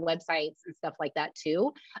onto your websites and stuff like that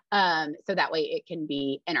too. So that way it can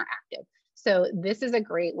be interactive. So this is a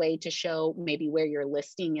great way to show maybe where your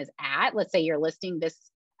listing is at. Let's say you're listing this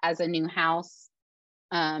as a new house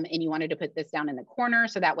and you wanted to put this down in the corner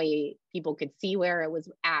so that way people could see where it was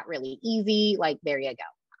at really easy. Like, there you go.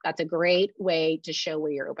 That's a great way to show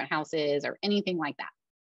where your open house is or anything like that.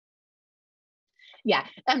 Yeah,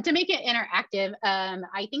 to make it interactive,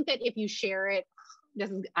 I think that if you share it,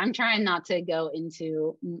 I'm trying not to go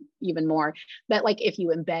into even more, but like if you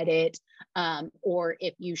embed it or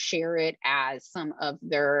if you share it as some of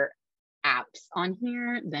their apps on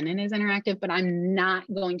here, then it is interactive, but I'm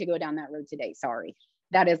not going to go down that road today. Sorry.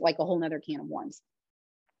 That is like a whole nother can of worms.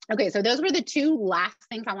 Okay, so those were the two last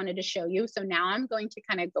things I wanted to show you. So now I'm going to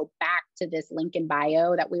kind of go back to this link in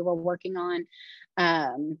bio that we were working on.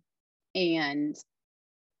 And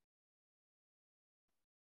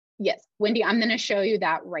yes, Wendy, I'm going to show you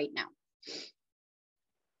that right now.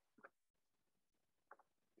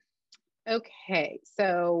 Okay,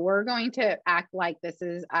 so we're going to act like this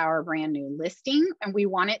is our brand new listing and we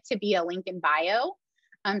want it to be a link in bio.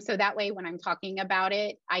 So that way when I'm talking about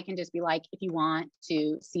it, I can just be like, if you want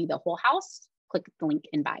to see the whole house, click the link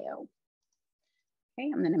in bio.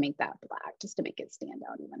 Okay, I'm going to make that black just to make it stand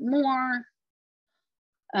out even more.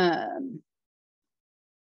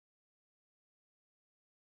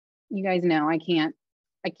 You guys know I can't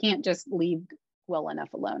just leave well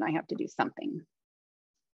enough alone. I have to do something.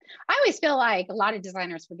 I always feel like a lot of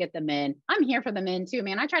designers forget the men. I'm here for the men too,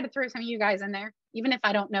 man. I try to throw some of you guys in there, even if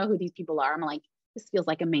I don't know who these people are. I'm like, this feels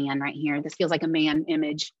like a man right here. This feels like a man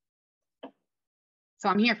image. So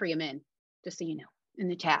I'm here for you men, just so you know, in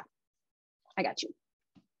the chat. I got you.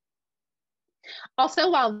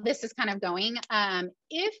 Also, while this is kind of going,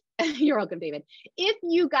 if you're welcome, David, if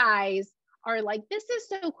you guys are like, this is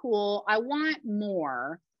so cool, I want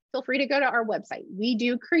more, feel free to go to our website. We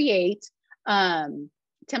do create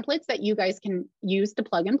templates that you guys can use to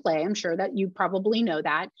plug and play. I'm sure that you probably know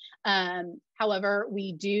that. However,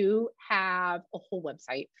 we do have a whole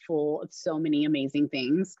website full of so many amazing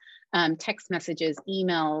things, text messages,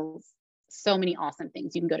 emails, so many awesome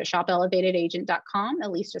things. You can go to shopelevatedagent.com.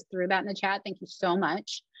 Elise just threw that in the chat. Thank you so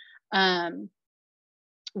much.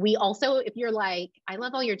 We also, if you're like, I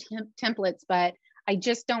love all your templates, but I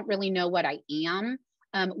just don't really know what I am.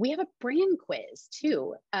 We have a brand quiz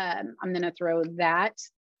too. I'm going to throw that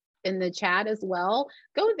in the chat as well.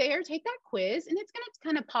 Go there, take that quiz, and it's going to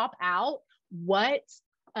kind of pop out which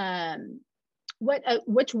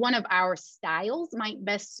one of our styles might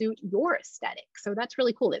best suit your aesthetic. So that's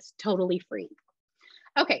really cool. It's totally free.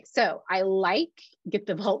 Okay, so get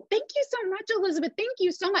the vault. Thank you so much, Elizabeth. Thank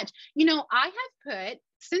you so much. You know, I have put,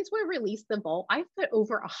 since we released the vault, I've put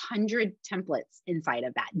over 100 templates inside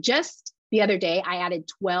of that. Just the other day, I added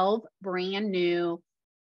 12 brand new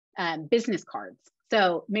business cards.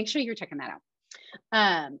 So make sure you're checking that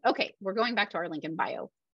out. Okay, we're going back to our link in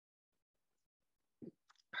bio.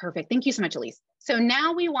 Perfect. Thank you so much, Elise. So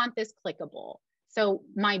now we want this clickable. So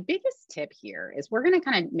my biggest tip here is we're going to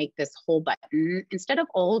kind of make this whole button, instead of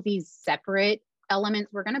all of these separate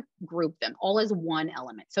elements, we're going to group them all as one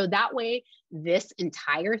element. So that way, this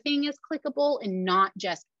entire thing is clickable and not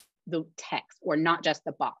just the text or not just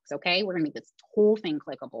the box. Okay, we're going to make this whole thing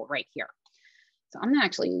clickable right here. So I'm going to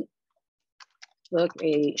actually book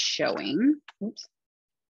a showing. Oops,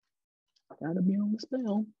 gotta be on the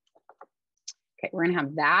spell. Okay, we're going to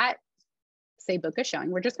have that say book a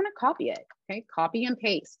showing. We're just going to copy it. Okay, copy and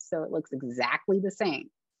paste so it looks exactly the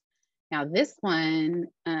same. Now this one,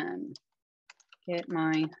 get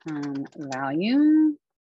my home value.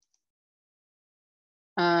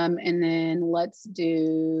 And then let's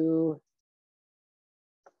do,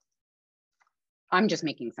 I'm just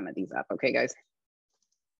making some of these up. Okay, guys.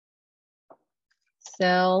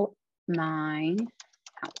 Sell my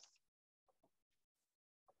house.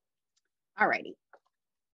 Alrighty.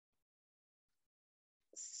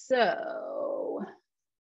 So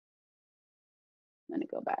I'm going to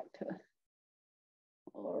go back to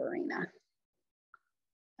Lorena.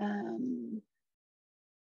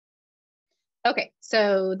 Okay,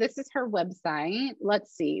 so this is her website.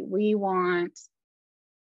 Let's see, we want,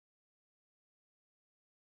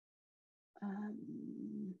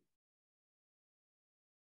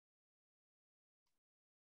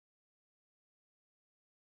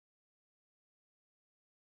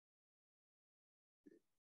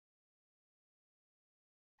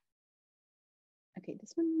 okay,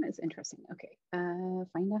 this one is interesting. Okay,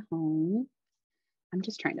 find a home. I'm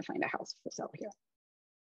just trying to find a house for sale here.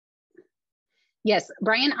 Yes,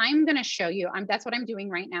 Brian, I'm going to show you. That's what I'm doing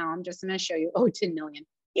right now. I'm just going to show you. Oh, 10 million.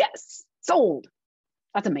 Yes, sold.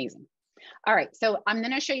 That's amazing. All right, so I'm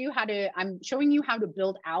going to show you I'm showing you how to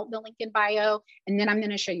build out the link in bio, and then I'm going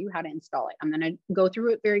to show you how to install it. I'm going to go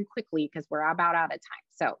through it very quickly because we're about out of time.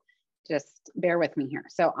 So just bear with me here.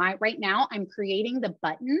 So right now I'm creating the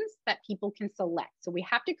buttons that people can select. So we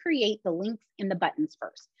have to create the links in the buttons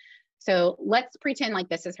first. So let's pretend like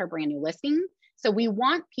this is her brand new listing. So we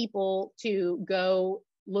want people to go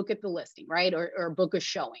look at the listing, right? Or book a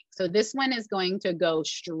showing. So this one is going to go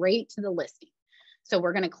straight to the listing. So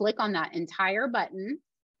we're going to click on that entire button.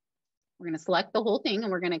 We're going to select the whole thing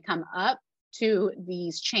and we're going to come up to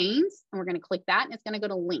these chains and we're going to click that and it's going to go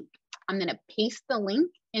to link. I'm going to paste the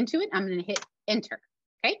link into it. I'm going to hit enter.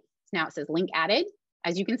 Okay. So now it says link added.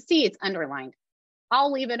 As you can see, it's underlined.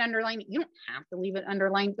 I'll leave it underlined. You don't have to leave it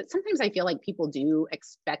underlined, but sometimes I feel like people do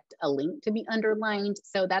expect a link to be underlined.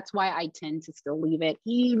 So that's why I tend to still leave it,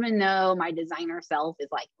 even though my designer self is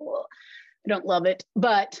like, oh, I don't love it,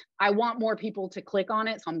 but I want more people to click on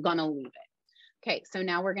it. So I'm going to leave it. Okay. So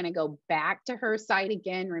now we're going to go back to her site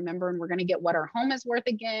again. Remember, and we're going to get what our home is worth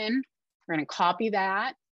again. We're going to copy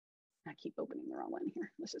that. I keep opening the wrong one here.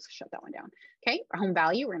 Let's just shut that one down. Okay. Our home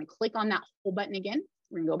value. We're going to click on that whole button again.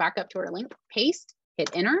 We're going to go back up to our link, paste, hit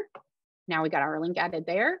enter. Now we got our link added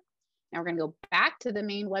there. Now we're going to go back to the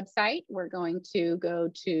main website. We're going to go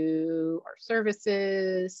to our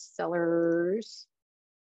services, sellers.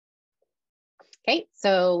 Okay,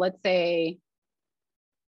 so let's say,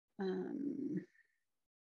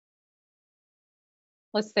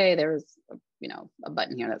 there's, a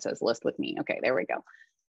button here that says list with me. Okay, there we go.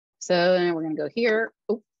 So then we're going to go here.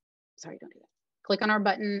 Oh, sorry, don't do that. Click on our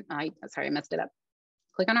button. Sorry, I messed it up.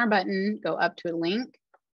 Click on our button, go up to a link,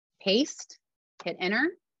 paste, hit enter.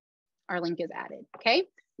 Our link is added. Okay,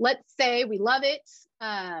 let's say we love it.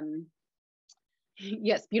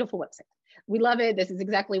 Yes, beautiful website. We love it. This is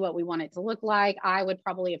exactly what we want it to look like. I would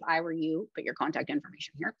probably, if I were you, put your contact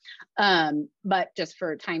information here. But just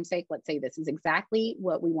for time's sake, let's say this is exactly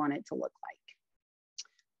what we want it to look like.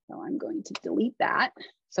 So I'm going to delete that.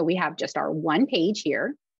 So we have just our one page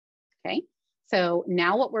here. Okay. So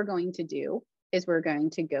now what we're going to do is we're going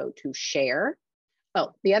to go to share.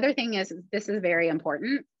 Oh, the other thing is, this is very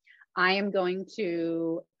important. I am going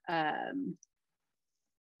to, I'm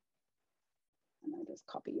going to just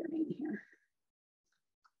copy your name here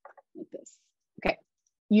like this. Okay.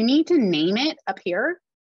 You need to name it up here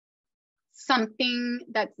something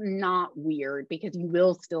that's not weird, because you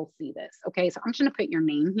will still see this. Okay. So I'm just going to put your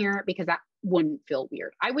name here because that wouldn't feel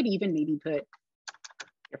weird. I would even maybe put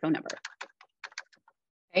your phone number.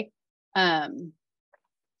 Okay.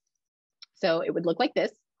 So it would look like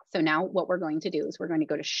this. So now what we're going to do is we're going to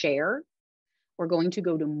go to share. We're going to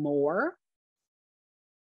go to more.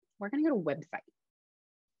 We're going to go to website.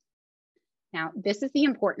 Now, this is the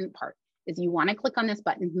important part, is you want to click on this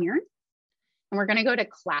button here, and we're going to go to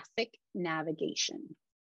classic navigation.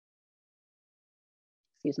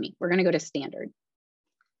 Excuse me. We're going to go to standard.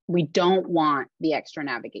 We don't want the extra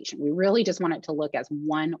navigation. We really just want it to look as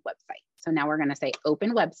one website. So now we're going to say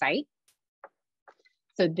open website.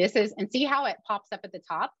 So this is, and see how it pops up at the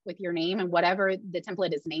top with your name and whatever the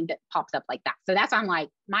template is named, it pops up like that. So that's, I'm like,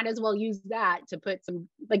 might as well use that to put some,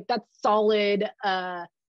 like, that's solid,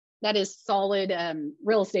 that is solid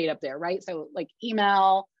real estate up there, right? So like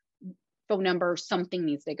email, phone number, something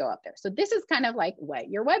needs to go up there. So this is kind of like what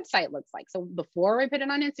your website looks like. So before we put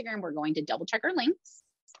it on Instagram, we're going to double check our links.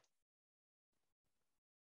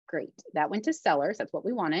 Great, that went to sellers, that's what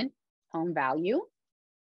we wanted. Home value.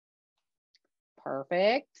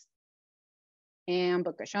 Perfect. And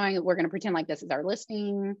book a showing. We're going to pretend like this is our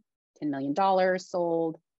listing. $10 million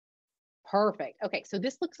sold. Perfect. Okay, so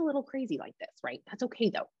this looks a little crazy like this, right? That's okay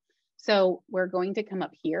though. So we're going to come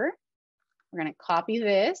up here. We're going to copy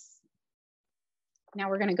this. Now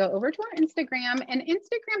we're going to go over to our Instagram, and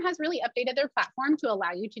Instagram has really updated their platform to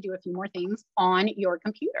allow you to do a few more things on your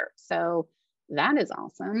computer. So that is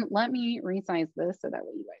awesome. Let me resize this so that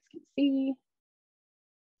way you guys can see.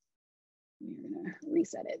 We're gonna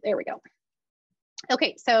reset it. There we go.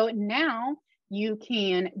 Okay, so now you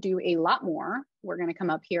can do a lot more. We're gonna come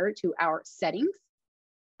up here to our settings.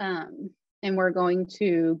 And we're going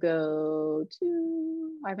to go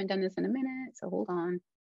to, I haven't done this in a minute, so hold on.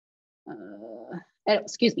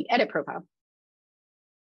 Edit profile.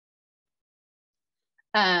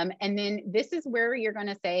 And then this is where you're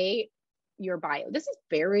gonna say your bio. This is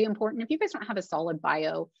very important. If you guys don't have a solid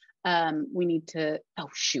bio, we need to, oh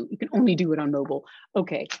shoot, you can only do it on mobile.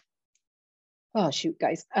 Okay. Oh shoot,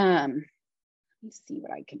 guys. Let me see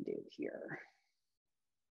what I can do here.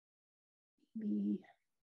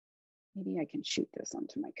 Maybe I can shoot this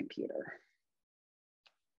onto my computer.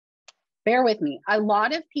 Bear with me. A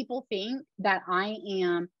lot of people think that I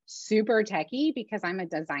am super techie because I'm a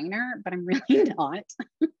designer, but I'm really not.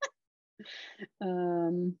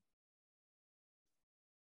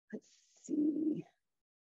 Let's see.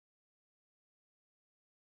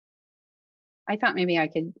 I thought maybe I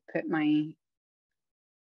could put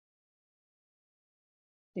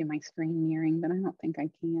do my screen mirroring, but I don't think I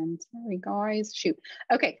can. Sorry, guys. Shoot.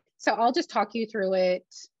 Okay, so I'll just talk you through it.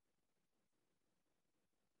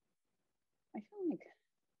 I feel like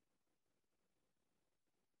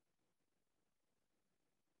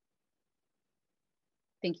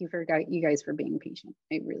thank you for you guys for being patient.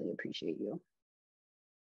 I really appreciate you.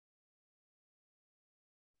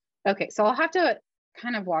 Okay, so I'll have to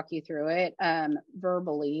kind of walk you through it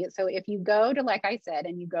verbally. So if you go to, like I said,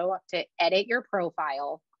 and you go up to edit your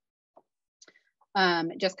profile,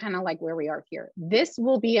 just kind of like where we are here, this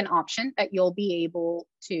will be an option that you'll be able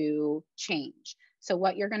to change. So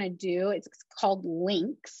what you're going to do, it's called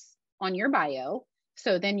links on your bio.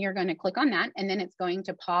 So then you're going to click on that, and then it's going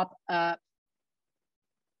to pop up.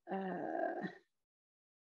 You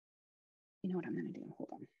know what I'm going to do? Hold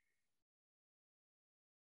on.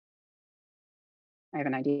 I have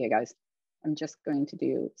an idea, guys. I'm just going to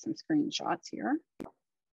do some screenshots here.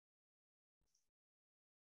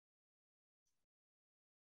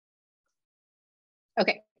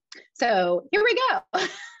 Okay, so here we go.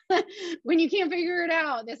 When you can't figure it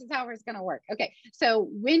out, this is how it's going to work. Okay, so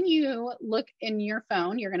when you look in your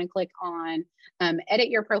phone, you're going to click on edit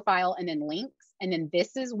your profile and then links. And then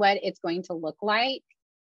this is what it's going to look like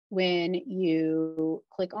when you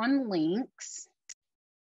click on links.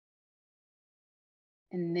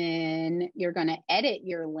 And then you're going to edit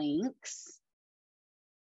your links.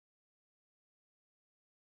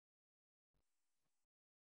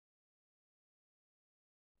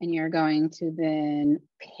 And you're going to then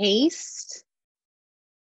paste.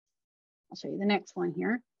 I'll show you the next one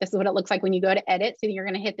here. This is what it looks like when you go to edit. So you're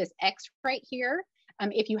going to hit this X right here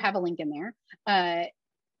if you have a link in there.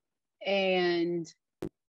 And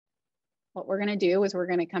what we're going to do is we're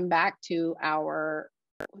going to come back to our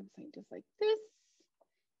website just like this.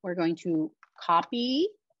 We're going to copy.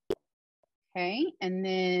 Okay. And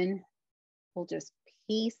then we'll just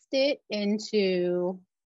paste it into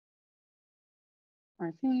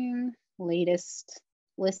our thing, latest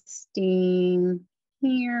listing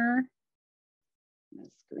here. I'm going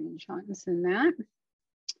to screenshot and send that.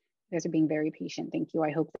 You guys are being very patient. Thank you.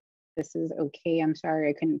 I hope this is okay. I'm sorry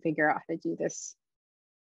I couldn't figure out how to do this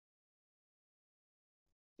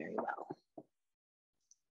very well.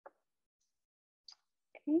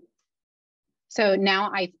 Okay. So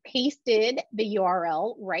now I've pasted the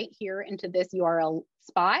URL right here into this URL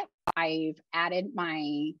spot. I've added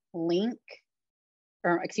my link,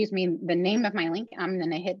 or excuse me, the name of my link. I'm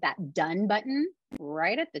going to hit that done button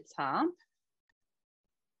right at the top.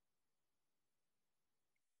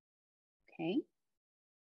 Okay.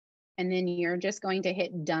 And then you're just going to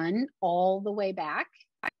hit done all the way back.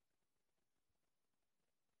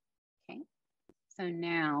 Okay. So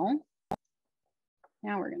now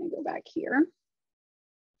we're going to go back here.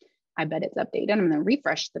 I bet it's updated. I'm going to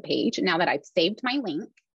refresh the page now that I've saved my link.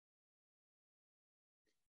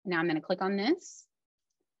 Now I'm going to click on this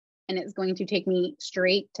and it's going to take me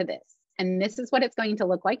straight to this. And this is what it's going to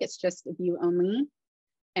look like. It's just view only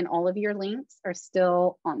and all of your links are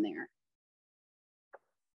still on there.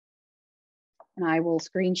 And I will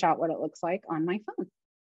screenshot what it looks like on my phone.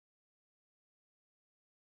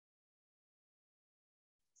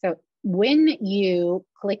 So when you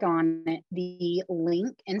click on the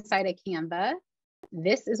link inside of Canva,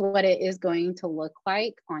 this is what it is going to look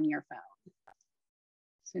like on your phone.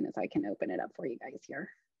 As soon as I can open it up for you guys here.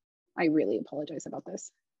 I really apologize about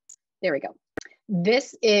this. There we go.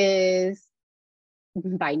 This is,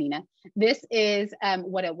 bye Nina. This is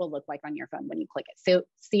what it will look like on your phone when you click it. So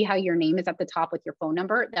see how your name is at the top with your phone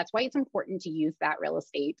number? That's why it's important to use that real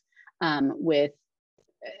estate with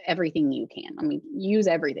everything you can. I mean, use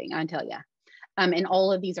everything, I tell you. And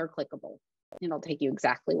all of these are clickable. It'll take you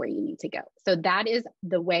exactly where you need to go. So that is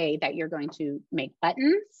the way that you're going to make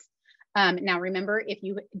buttons. Now remember, if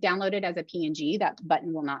you download it as a PNG, that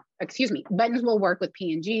button will not, excuse me, buttons will work with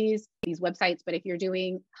PNGs, these websites, but if you're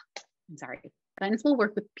doing, I'm sorry, buttons will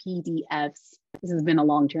work with PDFs. This has been a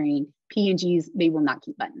long training. PNGs, they will not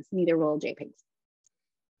keep buttons, neither will JPEGs.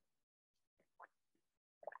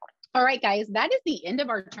 All right, guys, that is the end of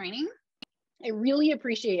our training. I really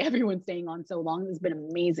appreciate everyone staying on so long. This has been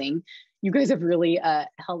amazing. You guys have really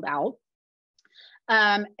held out.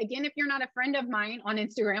 Again, if you're not a friend of mine on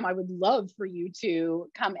Instagram, I would love for you to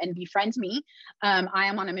come and befriend me. I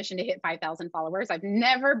am on a mission to hit 5,000 followers. I've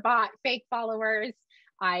never bought fake followers.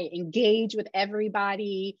 I engage with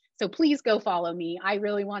everybody. So please go follow me. I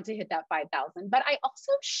really want to hit that 5,000, but I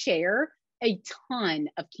also share a ton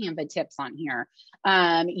of Canva tips on here,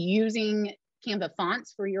 using Canva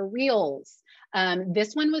fonts for your reels.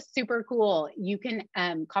 This one was super cool. You can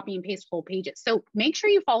copy and paste whole pages. So make sure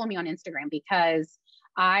you follow me on Instagram because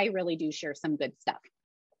I really do share some good stuff.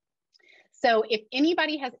 So if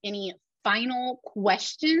anybody has any final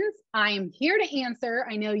questions, I'm here to answer.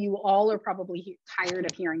 I know you all are probably tired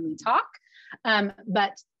of hearing me talk,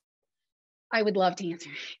 but I would love to answer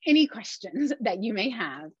any questions that you may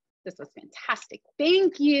have. This was fantastic.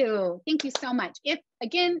 Thank you. Thank you so much. If,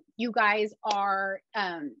 again, you guys are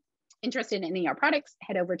interested in any of our products,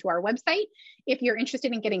 head over to our website. If you're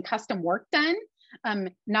interested in getting custom work done,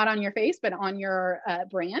 not on your face, but on your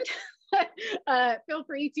brand, feel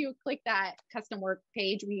free to click that custom work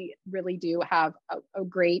page. We really do have a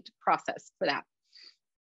great process for that.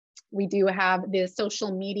 We do have the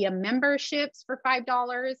social media memberships for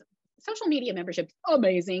 $5. Social media memberships,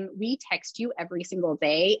 amazing. We text you every single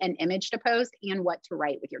day an image to post and what to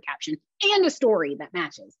write with your caption and a story that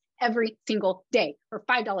matches every single day for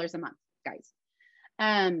 $5 a month, guys.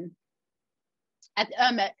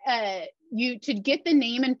 To get the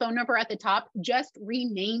name and phone number at the top, just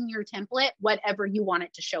rename your template whatever you want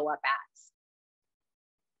it to show up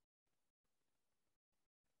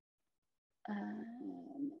as.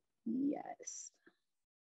 Yes.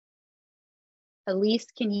 Elise,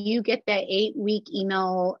 can you get the 8-week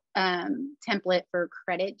email template for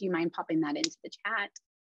credit? Do you mind popping that into the chat?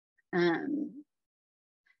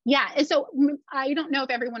 Yeah. And so I don't know if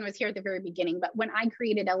everyone was here at the very beginning, but when I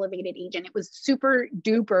created Elevated Agent, it was super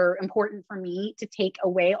duper important for me to take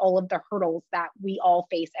away all of the hurdles that we all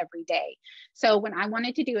face every day. So when I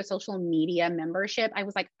wanted to do a social media membership, I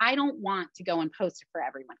was like, I don't want to go and post it for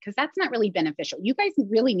everyone because that's not really beneficial. You guys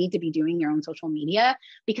really need to be doing your own social media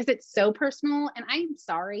because it's so personal. And I'm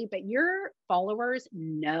sorry, but your followers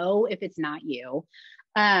know if it's not you.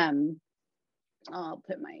 I'll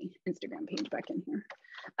put my Instagram page back in here.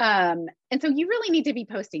 And so you really need to be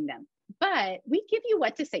posting them, but we give you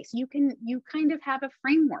what to say. So you kind of have a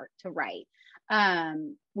framework to write.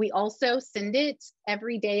 We also send it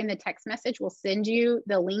every day in the text message. We'll send you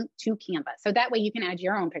the link to Canva. So that way you can add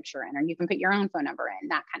your own picture in, or you can put your own phone number in,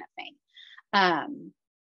 that kind of thing.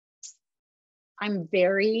 I'm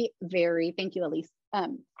very, very, thank you, Elise.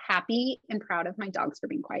 Happy and proud of my dogs for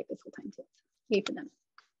being quiet this whole time too. Yay for them.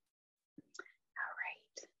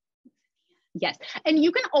 Yes. And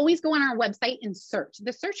you can always go on our website and search.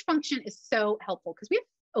 The search function is so helpful because we have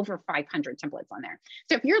over 500 templates on there.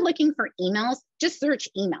 So if you're looking for emails, just search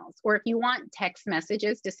emails. Or if you want text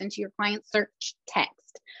messages to send to your clients, search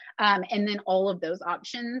text. And then all of those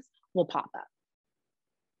options will pop up.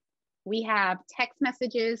 We have text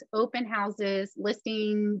messages, open houses,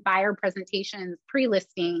 listing, buyer presentations,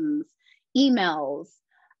 pre-listings, emails.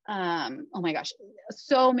 Oh my gosh,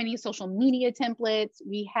 so many social media templates.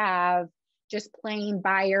 We have just plain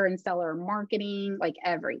buyer and seller marketing, like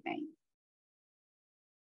everything.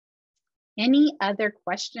 Any other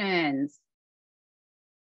questions?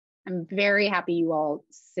 I'm very happy you all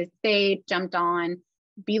stayed, jumped on.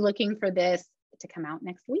 Be looking for this to come out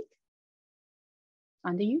next week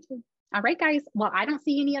onto YouTube. All right, guys. Well, I don't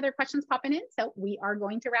see any other questions popping in, so we are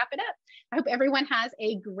going to wrap it up. I hope everyone has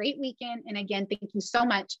a great weekend. And again, thank you so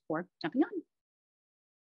much for jumping on.